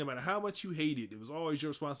sibling, no matter how much you hated, it was always your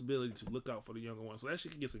responsibility to look out for the younger ones. So that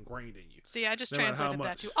shit gets ingrained in you. See, I just No matter how translated that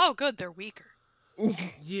much. to, oh, good, they're weaker.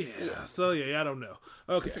 Yeah. So yeah, I don't know.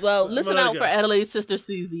 Okay. Well, so I'm listen gonna let out it for go. Adelaide's sister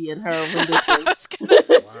Susie and her I rendition was gonna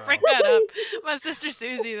just Wow. bring that up. My sister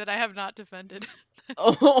Susie that I have not defended.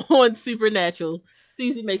 on Supernatural.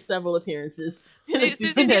 Susie makes several appearances. in a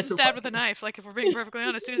Susie's getting Supernatural stabbed with a podcast. knife. Like, if we're being perfectly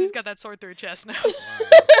honest, Susie's got that sword through her chest now.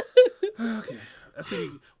 Wow. Okay. I see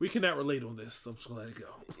we cannot relate on this, so I'm just gonna let it go.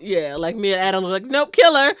 Yeah, like me and Adam are like, nope,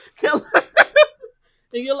 kill her.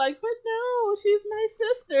 And you're like, but no, she's my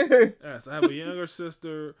sister. Yes, I have a younger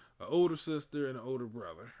sister, an older sister, and an older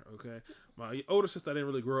brother. Okay, my older sister I didn't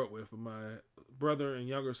really grow up with, but my brother and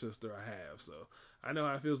younger sister I have. So I know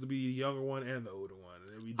how it feels to be the younger one and the older one.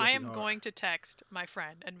 And it'd be I am definitely hard. going to text my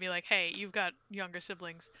friend and be like, hey, you've got younger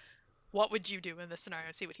siblings. What would you do in this scenario?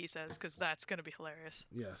 And see what he says, because that's going to be hilarious.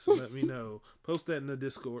 Yes, let me know. Post that in the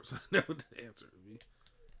Discord so I know what the answer would be.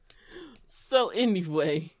 So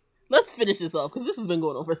anyway, let's finish this off because this has been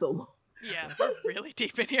going on for so long. Yeah, we're really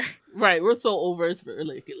deep in here. Right, we're so over, it's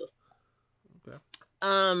ridiculous. Okay.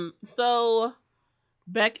 So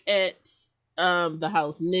back at the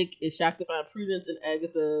house, Nick is shocked to find Prudence and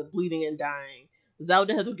Agatha bleeding and dying.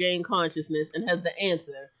 Zelda has regained consciousness and has the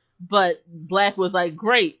answer, but Black was like,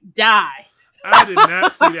 "Great, die." I did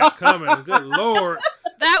not see that coming. Good lord.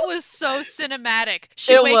 That was so cinematic.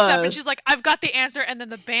 She It wakes up and was. she's like, I've got the answer. And then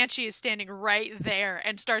the Banshee is standing right there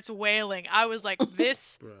and starts wailing. I was like,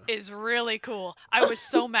 this Bruh. is really cool. I was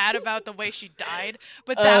so mad about the way she died,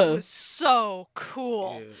 but that Oh. was so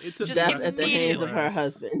cool. Yeah, it took Just me Death by at the hands of her surprise.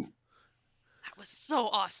 husband. That was so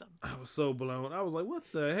awesome. I was so blown. I was like, what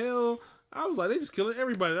the hell? I was like, they just killing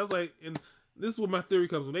everybody. I was like, and this is where my theory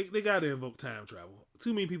comes from. They got to invoke time travel.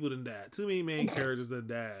 Too many people done died. Too many main characters done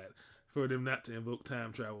died for them not to invoke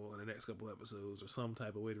time travel in the next couple episodes or some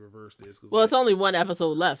type of way to reverse this. 'Cause, Well, like, it's only one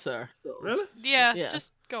episode left, sir. So really? Yeah, Yeah.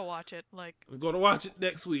 just go watch it. Like, I'm going to watch it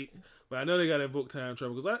next week. But I know they got to invoke time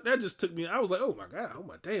travel because that just took me. I was like, oh my God, oh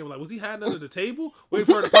my damn. Like, was he hiding under the table waiting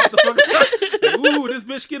for her to pop the fuck out? Like, ooh, this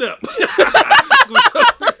bitch, get up.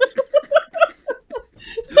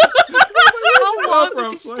 how long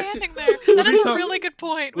from? was he Like, standing there? That he is a talk- really good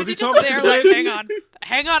point. was Was he he just talking to there the like, Banshee?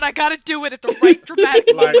 hang on, I gotta do it at the right dramatic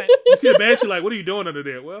Like, moment. you see the Banshee, like, what are you doing under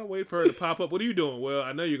there? Well, wait for her to pop up. What are you doing? Well,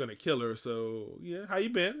 I know you're gonna kill her, so yeah, how you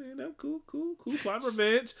been? You know, cool, plotting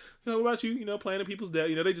revenge. You know, what about you? You know, planning people's death.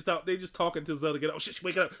 You know, they just talking to Zelda. Get oh shit,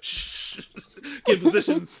 wake up, shh, get in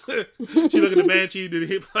positions. She look at the Banshee, did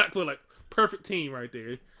hit Blackwood, like perfect team right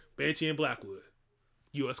there. Banshee and Blackwood,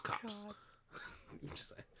 U.S. cops. God. Just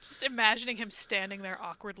saying. Just imagining him standing there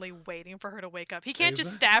awkwardly waiting for her to wake up. He can't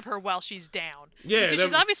just Exactly. stab her while she's down. Yeah, Because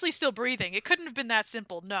she's that- obviously still breathing. It couldn't have been that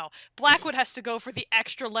simple. No. Blackwood has to go for the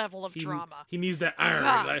extra level of he, drama. he needs that iron.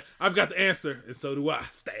 God. Like, I've got the answer, and so do I.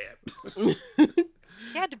 Stab.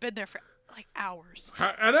 He had to been there for like hours.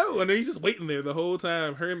 I know, and then he's just waiting there the whole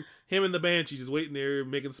time. Him and the Banshee just waiting there,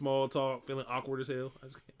 making small talk, feeling awkward as hell.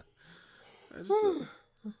 And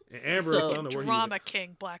Ambrose, So- I don't know where Drama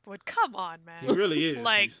king Blackwood. Come on, man. he really is.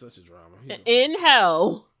 Like- He's such a drama. In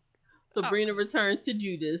hell, Sabrina returns to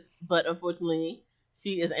Judas, but unfortunately,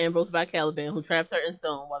 she is ambushed by Caliban, who traps her in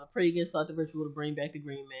stone while the Pagans start the ritual to bring back the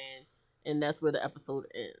Green Man, and that's where the episode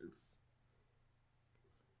ends.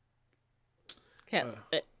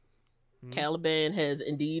 Caliban has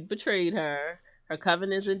indeed betrayed her. Her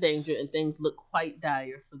coven is in danger, and things look quite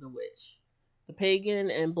dire for the witch. The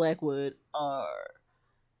Pagan and Blackwood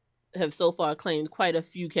have so far claimed quite a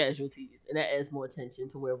few casualties, and that adds more tension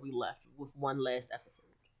to where we left with one last episode.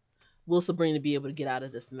 Will Sabrina be able to get out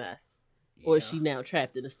of this mess? Or is she now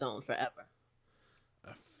trapped in a stone forever?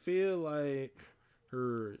 I feel like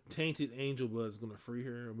her tainted angel blood is going to free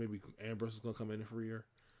her, or maybe Ambrose is going to come in and free her,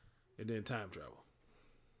 and then time travel.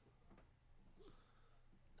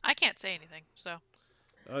 I can't say anything, so.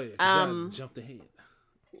 Oh yeah, 'cause y'all jumped ahead.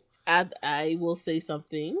 I will say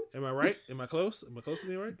something. Am I right? Am I close? Am I close to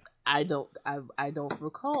being right? I don't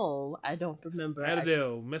recall. I don't remember.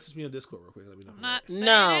 Adele, message me on Discord real quick. Let me know. I'm not saying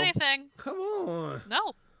No. anything. Come on.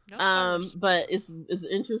 No. No spoilers. But it's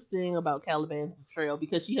interesting about Caliban's betrayal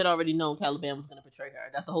because she had already known Caliban was going to betray her.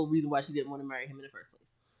 That's the whole reason why she didn't want to marry him in the first place.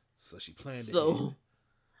 So she planned it. So,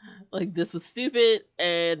 like, this was stupid,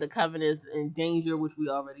 and the coven is in danger, which we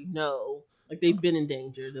already know. Like, they've been in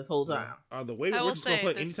danger this whole time. Are the Wayward I will Witches going to say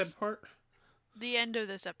play any this- type of part? The end of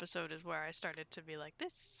this episode is where I started to be like,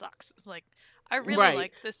 this sucks. Like, I really Right.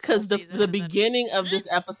 like this Because the season, and then- beginning of this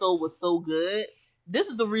episode was so good. This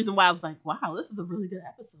is the reason why I was like, wow, this is a really good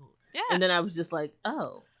episode. Yeah, And then I was just like,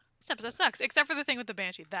 oh. this episode sucks. Except for the thing with the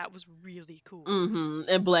Banshee. That was really cool. Mm-hmm.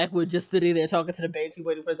 And Blackwood just sitting there talking to the Banshee,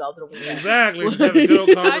 waiting for his out to the window. Exactly. Just having a good old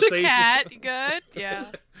How's conversation. your cat? Good?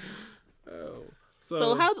 Yeah. Oh.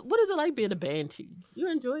 So what is it like being a Banshee? You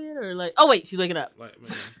enjoy it or like? Oh wait, she's waking up. Like,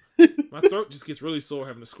 man, my throat just gets really sore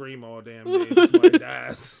having to scream all damn day if somebody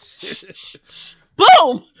dies.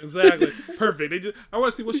 Boom! Exactly. Perfect. I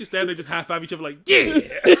want to see when she's standing there, just high five each other like, yeah.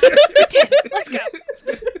 Let's go.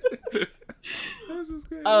 That was just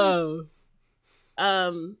great.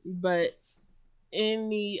 But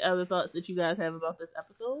any other thoughts that you guys have about this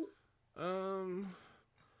episode?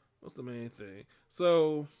 What's the main thing?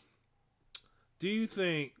 So, do you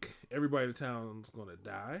think everybody in the town's gonna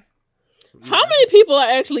die? How many people are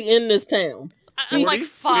actually in this town? I'm like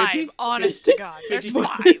 40? 5, 50? honest to God. There's 50?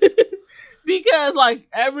 5. Because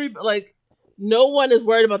no one is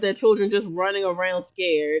worried about their children just running around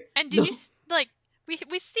scared. And did you, like, we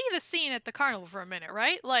see the scene at the carnival for a minute,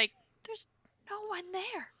 right? Like, there's no one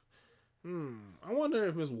there. I wonder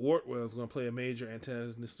if Miss Wartwell is going to play a major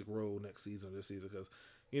antagonistic role next season, this season,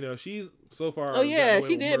 because she's so far. Oh yeah,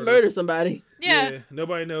 she did murder somebody. Yeah.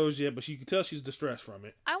 Nobody knows yet, but you can tell she's distressed from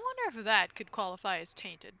it. I wonder if that could qualify as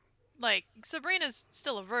tainted. Like, Sabrina's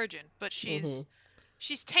still a virgin, but she's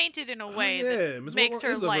tainted in a way that Miss makes Wartwell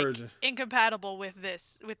her is a like virgin. incompatible with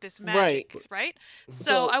this magic, right? So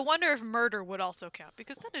So- I wonder if murder would also count,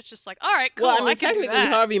 because then it's just like, all right, cool, Well, I mean, can do technically, that.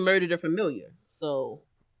 Harvey murdered a familiar, so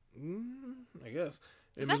I guess.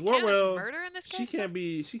 Does And that Miss count as Wartwell, murder in this she case? can't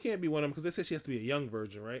be one of them because they said she has to be a young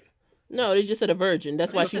virgin, right? no, they just said a virgin.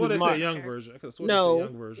 That's why I she could have was sworn they said marked. young virgin. I could have sworn they said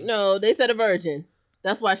young version. No, they said a virgin.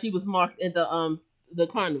 That's why she was marked at the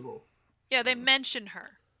carnival. Yeah, they mention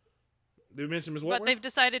her, Did we mention Miss Wartwell? but they've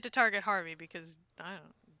decided to target Harvey because I don't know,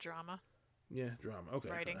 drama, Yeah, drama. Okay.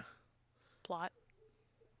 writing, fine. plot.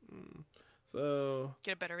 So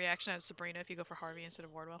Get a better reaction out of Sabrina if you go for Harvey instead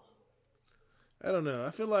of Wardwell. I don't know.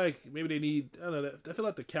 I feel like maybe they need. I don't know. I feel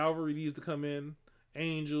like the cavalry needs to come in.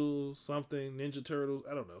 Angels, something, Ninja Turtles.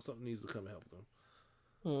 I don't know. Something needs to come help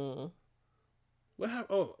them. What happened?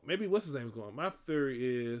 Oh, maybe what's his name is going. My theory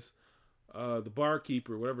is, the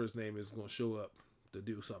barkeeper, whatever his name is going to show up to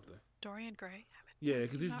do something. Dorian Gray. Yeah,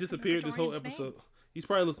 because he's not disappeared remember this whole Dorian's name. episode. He's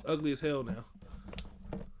probably looks ugly as hell now.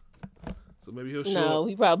 So maybe he'll show No, up.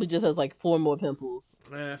 he probably just has like 4 more pimples.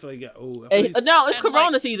 I feel like he got old. I feel Hey, he's- no, it's And,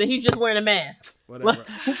 Corona like- season. He's just wearing a mask. Whatever.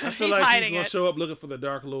 I feel He's like hiding he's gonna it. show up looking for the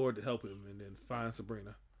Dark Lord to help him, and then find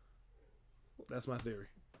Sabrina. That's my theory.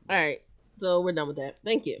 All right, so we're done with that.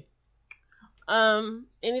 Thank you.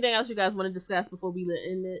 Anything else you guys want to discuss before we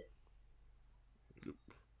end it?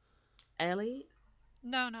 Allie?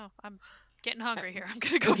 No, I'm getting hungry here. I'm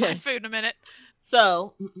gonna go Okay. find food in a minute.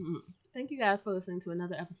 So, Thank you guys for listening to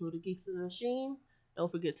another episode of Geeks in the Machine.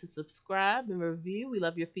 Don't forget to subscribe and review. We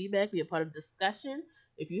love your feedback. Be a part of the discussion.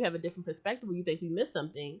 If you have a different perspective or you think we missed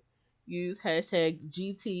something, use hashtag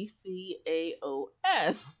GTCAOS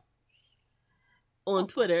on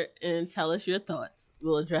Twitter and tell us your thoughts.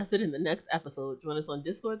 We'll address it in the next episode. Join us on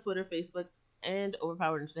Discord, Twitter, Facebook, and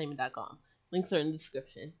overpoweredentertainment.com. Links are in the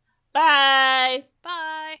description. Bye!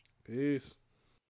 Bye. Peace.